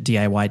to the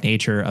DIY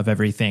nature of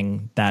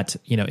everything that,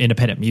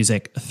 independent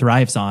music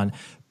thrives on.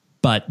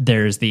 But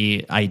there's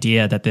the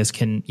idea that this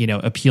can,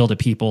 appeal to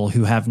people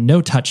who have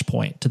no touch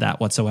point to that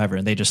whatsoever.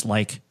 And they just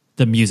like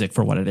the music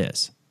for what it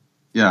is.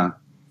 Yeah.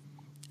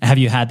 Have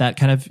you had that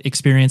kind of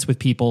experience with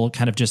people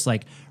kind of just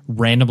like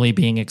randomly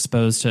being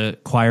exposed to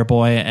Choir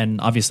Boy and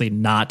obviously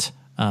not,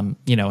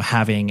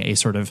 having a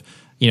sort of,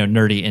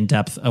 nerdy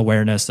in-depth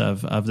awareness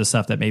of the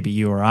stuff that maybe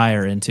you or I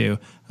are into,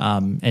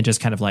 and just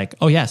kind of like,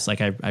 oh yes,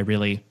 like I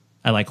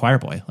like Choir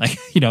Boy. Like,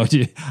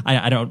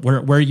 I don't,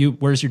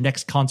 where's your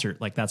next concert?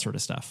 Like that sort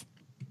of stuff.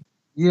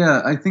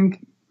 Yeah. I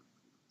think,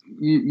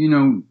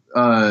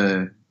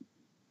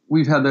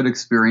 we've had that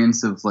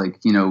experience of like,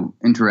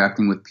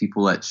 interacting with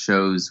people at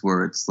shows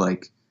where it's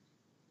like,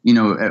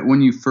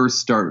 when you first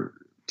start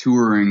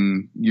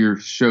touring, your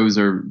shows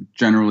are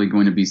generally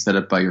going to be set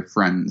up by your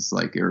friends,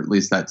 like, or at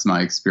least that's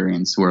my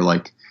experience, where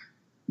like,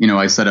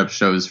 I set up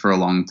shows for a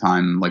long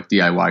time, like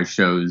DIY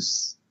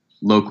shows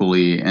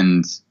locally.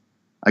 And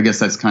I guess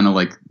that's kind of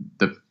like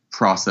the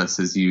process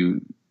is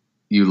you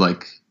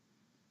like,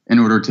 in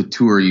order to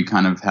tour, you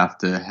kind of have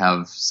to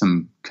have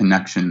some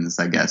connections,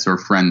 I guess, or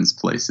friends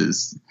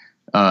places,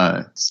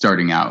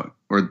 starting out,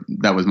 or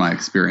that was my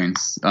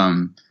experience.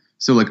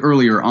 So like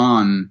earlier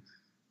on,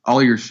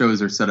 all your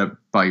shows are set up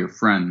by your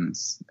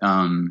friends.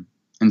 And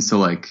so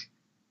like,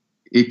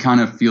 it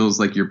kind of feels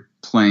like you're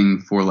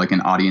playing for like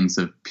an audience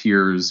of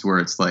peers where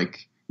it's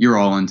like, you're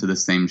all into the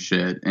same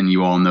shit and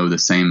you all know the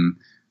same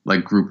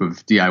like group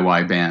of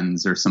DIY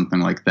bands or something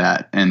like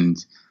that. And,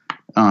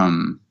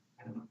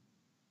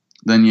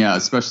 then yeah,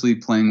 especially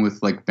playing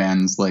with like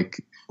bands like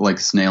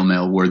Snail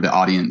Mail, where the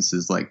audience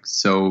is like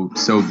so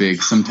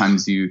big.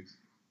 Sometimes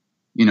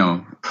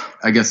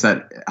I guess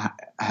that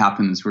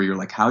happens where you're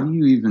like, how do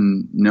you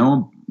even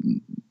know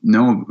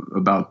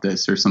about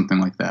this or something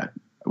like that?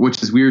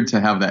 Which is weird to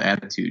have that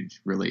attitude,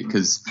 really,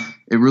 because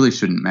it really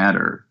shouldn't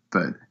matter.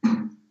 But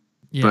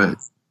yeah,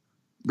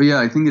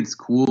 I think it's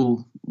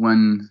cool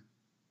when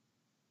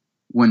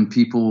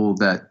people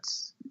that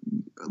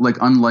like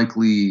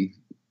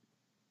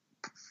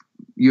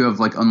you have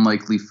like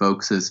unlikely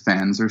folks as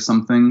fans or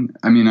something.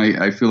 I mean,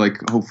 I feel like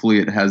hopefully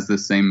it has the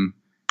same,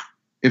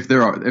 if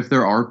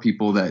there are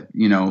people that,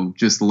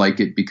 just like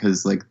it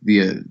because like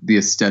the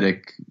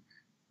aesthetic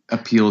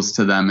appeals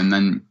to them. And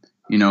then,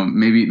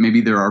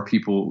 maybe there are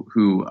people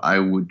who I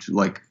would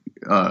like,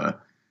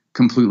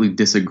 completely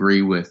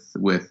disagree with,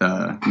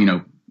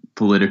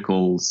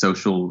 political,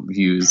 social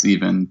views,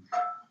 even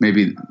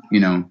maybe,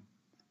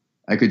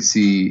 I could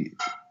see,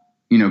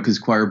 cause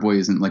Choir Boy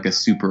isn't like a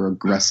super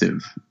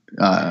aggressive,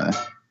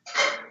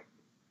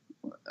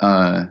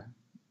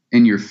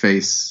 in your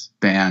face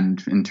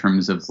band in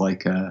terms of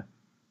like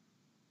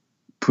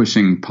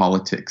pushing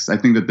politics. I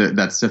think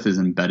that stuff is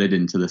embedded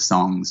into the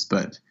songs,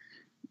 but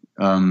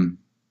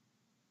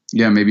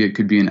maybe it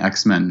could be an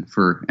X-Men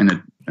for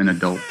an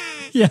adult.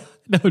 Yeah,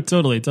 no,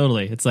 totally.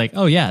 It's like,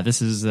 oh yeah,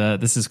 this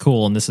is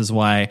cool, and this is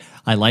why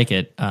I like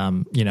it.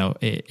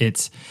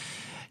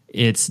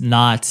 It's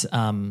not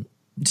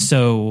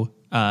so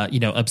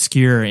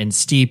obscure and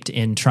steeped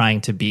in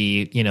trying to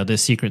be,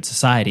 this secret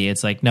society.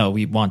 It's like, no,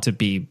 we want to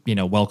be,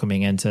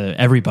 welcoming into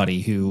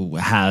everybody who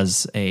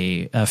has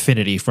a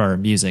affinity for our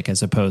music,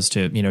 as opposed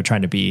to,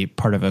 trying to be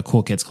part of a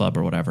cool kids club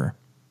or whatever.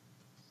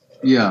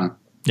 Yeah.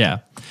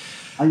 Yeah.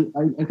 I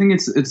think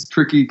it's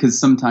tricky because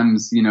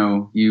sometimes,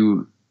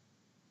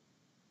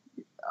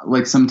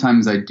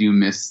 sometimes I do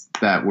miss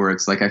that, where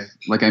it's like,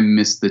 I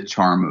miss the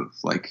charm of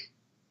like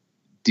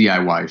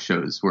DIY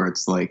shows where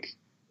it's like,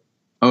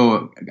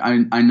 oh,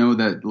 I know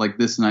that like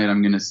this night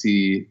I'm going to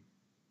see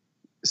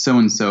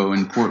so-and-so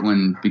in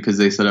Portland because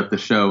they set up the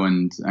show,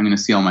 and I'm going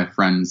to see all my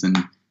friends. And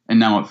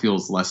now it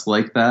feels less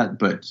like that.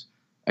 But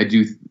I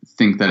do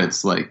think that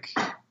it's like,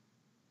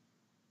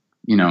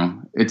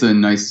 it's a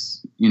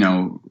nice,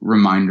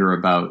 reminder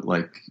about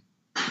like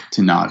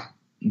to not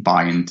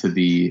buy into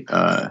the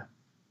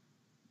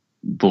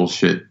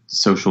bullshit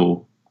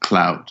social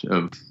clout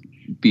of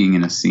being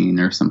in a scene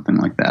or something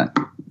like that.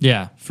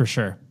 Yeah, for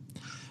sure.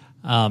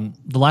 The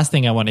last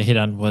thing I want to hit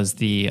on was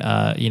the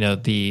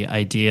the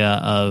idea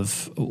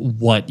of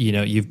what,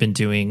 you've been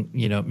doing,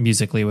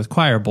 musically with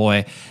Choir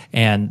Boy,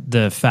 and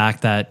the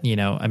fact that,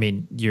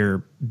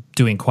 you're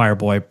doing Choir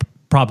Boy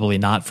probably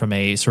not from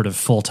a sort of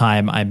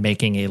full-time, I'm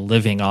making a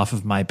living off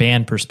of my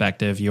band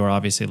perspective. You're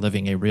obviously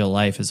living a real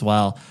life as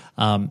well.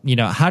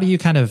 How do you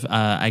kind of,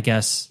 I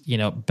guess,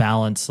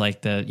 balance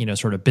like the,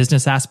 sort of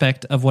business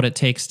aspect of what it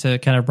takes to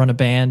kind of run a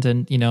band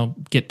and,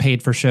 get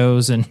paid for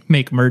shows and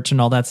make merch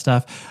and all that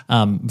stuff,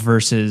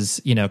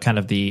 versus, kind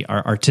of the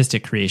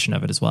artistic creation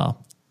of it as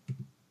well?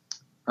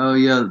 Oh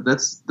yeah,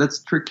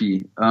 that's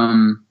tricky.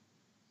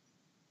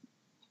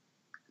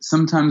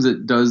 Sometimes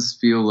it does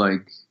feel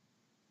like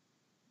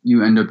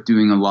you end up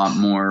doing a lot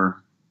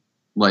more,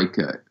 like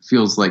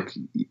feels like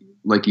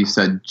you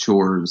said,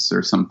 chores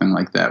or something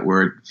like that,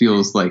 where it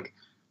feels like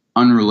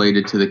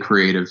unrelated to the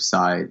creative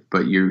side,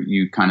 but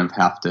you kind of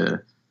have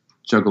to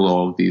juggle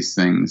all of these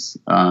things.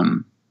 Yeah,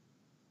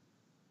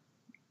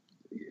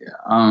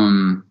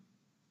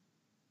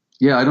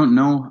 I don't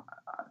know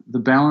the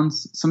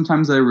balance.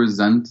 Sometimes I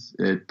resent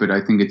it, but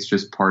I think it's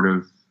just part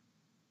of,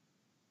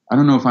 I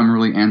don't know if I'm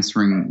really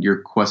answering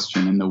your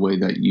question in the way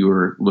that you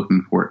were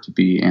looking for it to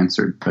be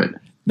answered, but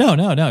no.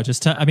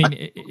 Just, I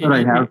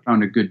have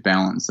found a good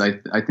balance. I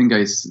think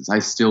I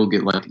still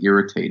get like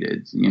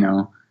irritated,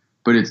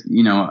 but it's,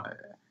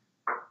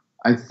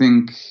 I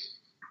think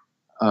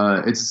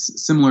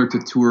it's similar to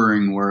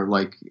touring where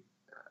like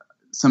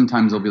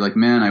sometimes I'll be like,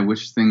 man, I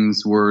wish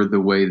things were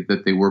the way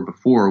that they were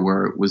before,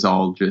 where it was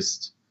all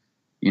just,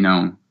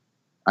 I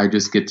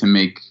just get to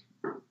make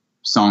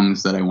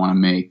songs that I want to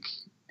make.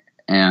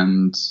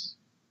 And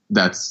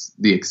that's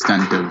the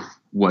extent of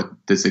what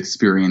this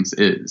experience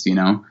is,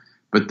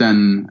 But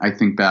then I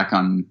think back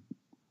on,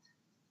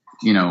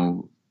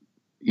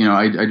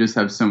 I just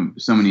have so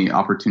many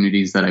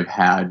opportunities that I've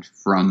had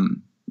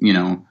from,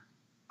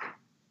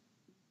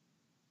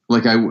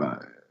 like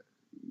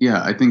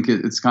I think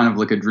it's kind of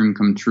like a dream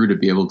come true to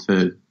be able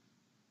to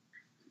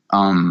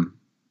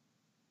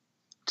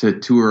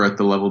tour at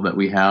the level that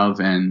we have.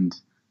 And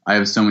I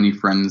have so many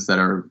friends that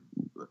are,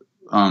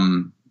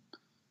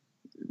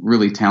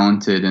 really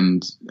talented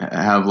and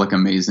have like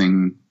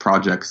amazing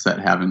projects that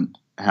haven't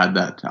had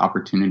that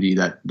opportunity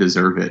that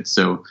deserve it.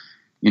 So,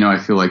 I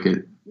feel like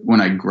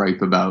when I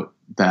gripe about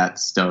that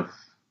stuff,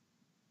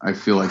 I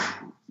feel like,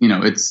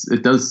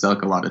 it does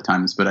suck a lot of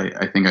times, but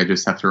I think I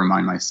just have to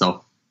remind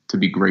myself to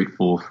be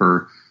grateful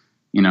for,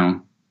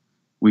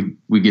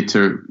 we get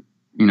to,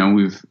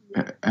 we've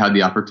had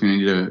the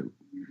opportunity to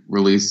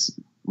release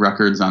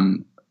records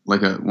on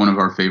like one of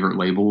our favorite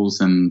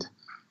labels and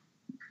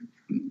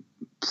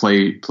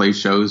play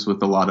shows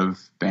with a lot of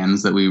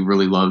bands that we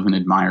really love and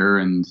admire.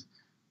 And,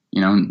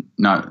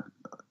 not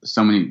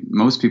so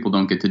most people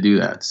don't get to do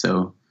that.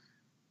 So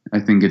I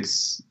think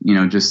it's,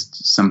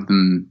 just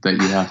something that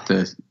you have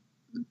to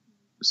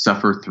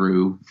suffer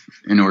through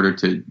in order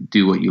to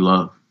do what you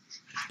love.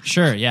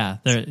 Sure. Yeah.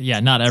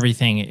 Not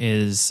everything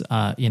is,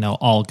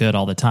 all good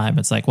all the time.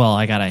 It's like, well,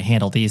 I got to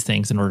handle these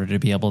things in order to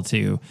be able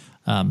to,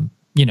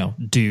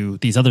 do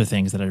these other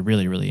things that I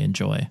really, really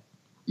enjoy.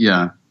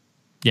 Yeah.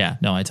 Yeah,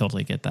 no, I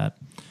totally get that.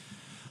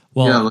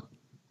 Well, yeah,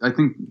 I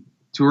think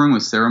touring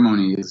with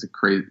Ceremony is a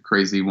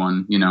crazy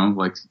one,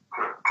 like,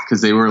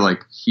 because they were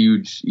like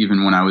huge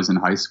even when I was in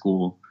high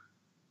school,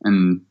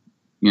 and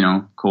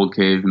Cold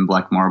Cave and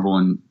Black Marble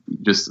and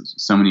just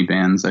so many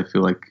bands. I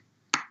feel like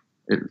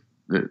it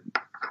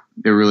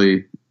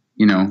really,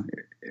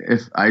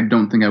 if I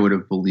don't think I would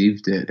have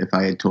believed it if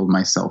I had told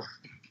myself,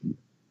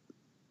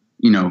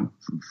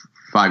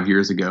 5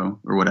 years ago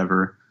or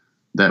whatever,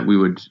 that we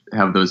would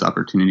have those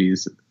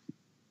opportunities,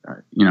 I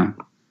don't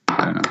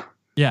know.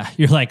 Yeah,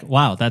 you're like,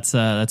 wow, that's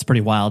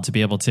pretty wild to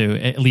be able to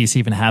at least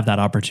even have that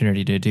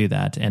opportunity to do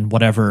that. And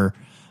whatever,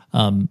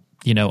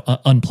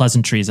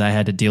 unpleasantries I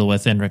had to deal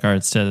with in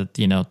regards to,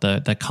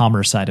 the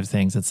commerce side of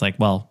things, it's like,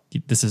 well,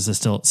 this is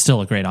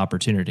still a great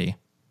opportunity.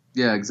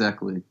 Yeah,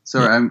 exactly.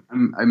 Sorry, yeah.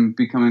 I'm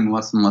becoming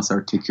less and less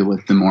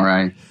articulate the more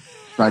I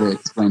try to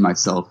explain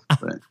myself.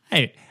 But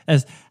hey,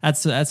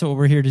 that's what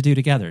we're here to do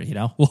together,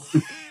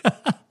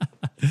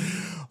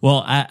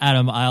 Well,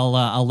 Adam,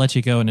 I'll let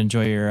you go and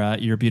enjoy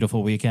your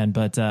beautiful weekend.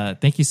 But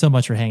thank you so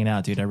much for hanging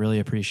out, dude. I really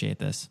appreciate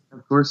this.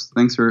 Of course.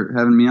 Thanks for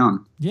having me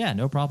on. Yeah,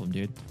 no problem,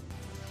 dude.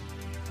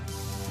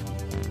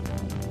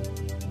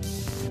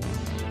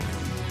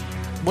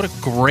 What a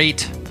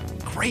great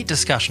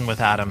discussion with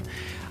Adam.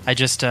 I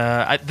just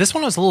this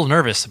one I was a little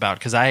nervous about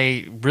because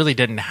I really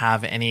didn't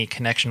have any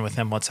connection with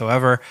him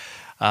whatsoever.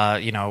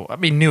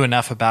 Knew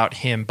enough about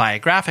him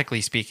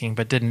biographically speaking,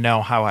 but didn't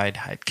know how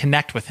I'd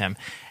connect with him.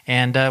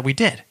 And we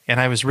did. And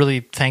I was really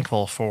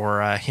thankful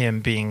for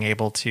him being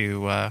able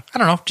to,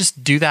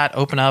 just do that,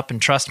 open up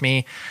and trust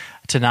me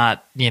to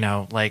not,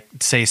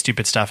 say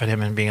stupid stuff at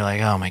him and being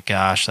like, oh my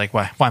gosh, like,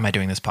 why am I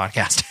doing this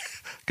podcast?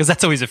 Because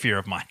that's always a fear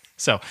of mine.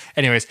 So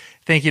anyways,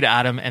 thank you to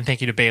Adam and thank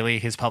you to Bailey,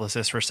 his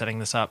publicist, for setting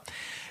this up.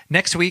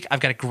 Next week, I've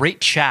got a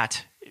great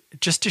chat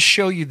just to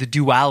show you the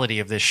duality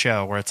of this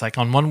show, where it's like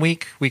on one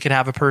week, we could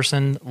have a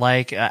person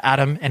like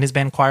Adam and his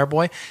band Choir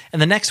Boy. And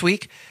the next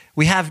week,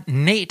 we have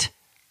Nate,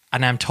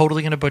 and I'm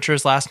totally going to butcher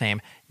his last name,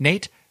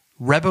 Nate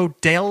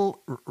Rebolodello.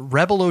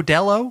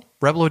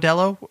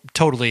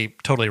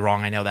 Totally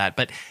wrong, I know that.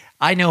 But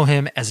I know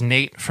him as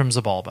Nate from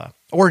Zabalba,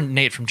 or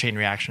Nate from Chain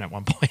Reaction at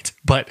one point.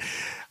 But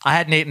I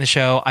had Nate in the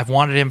show. I've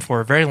wanted him for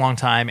a very long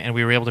time, and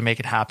we were able to make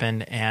it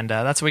happen. And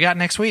that's what we got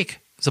next week.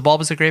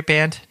 Zabalba's a great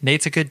band.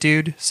 Nate's a good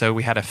dude, so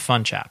we had a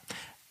fun chat.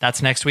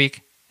 That's next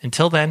week.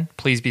 Until then,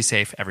 please be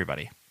safe,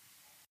 everybody.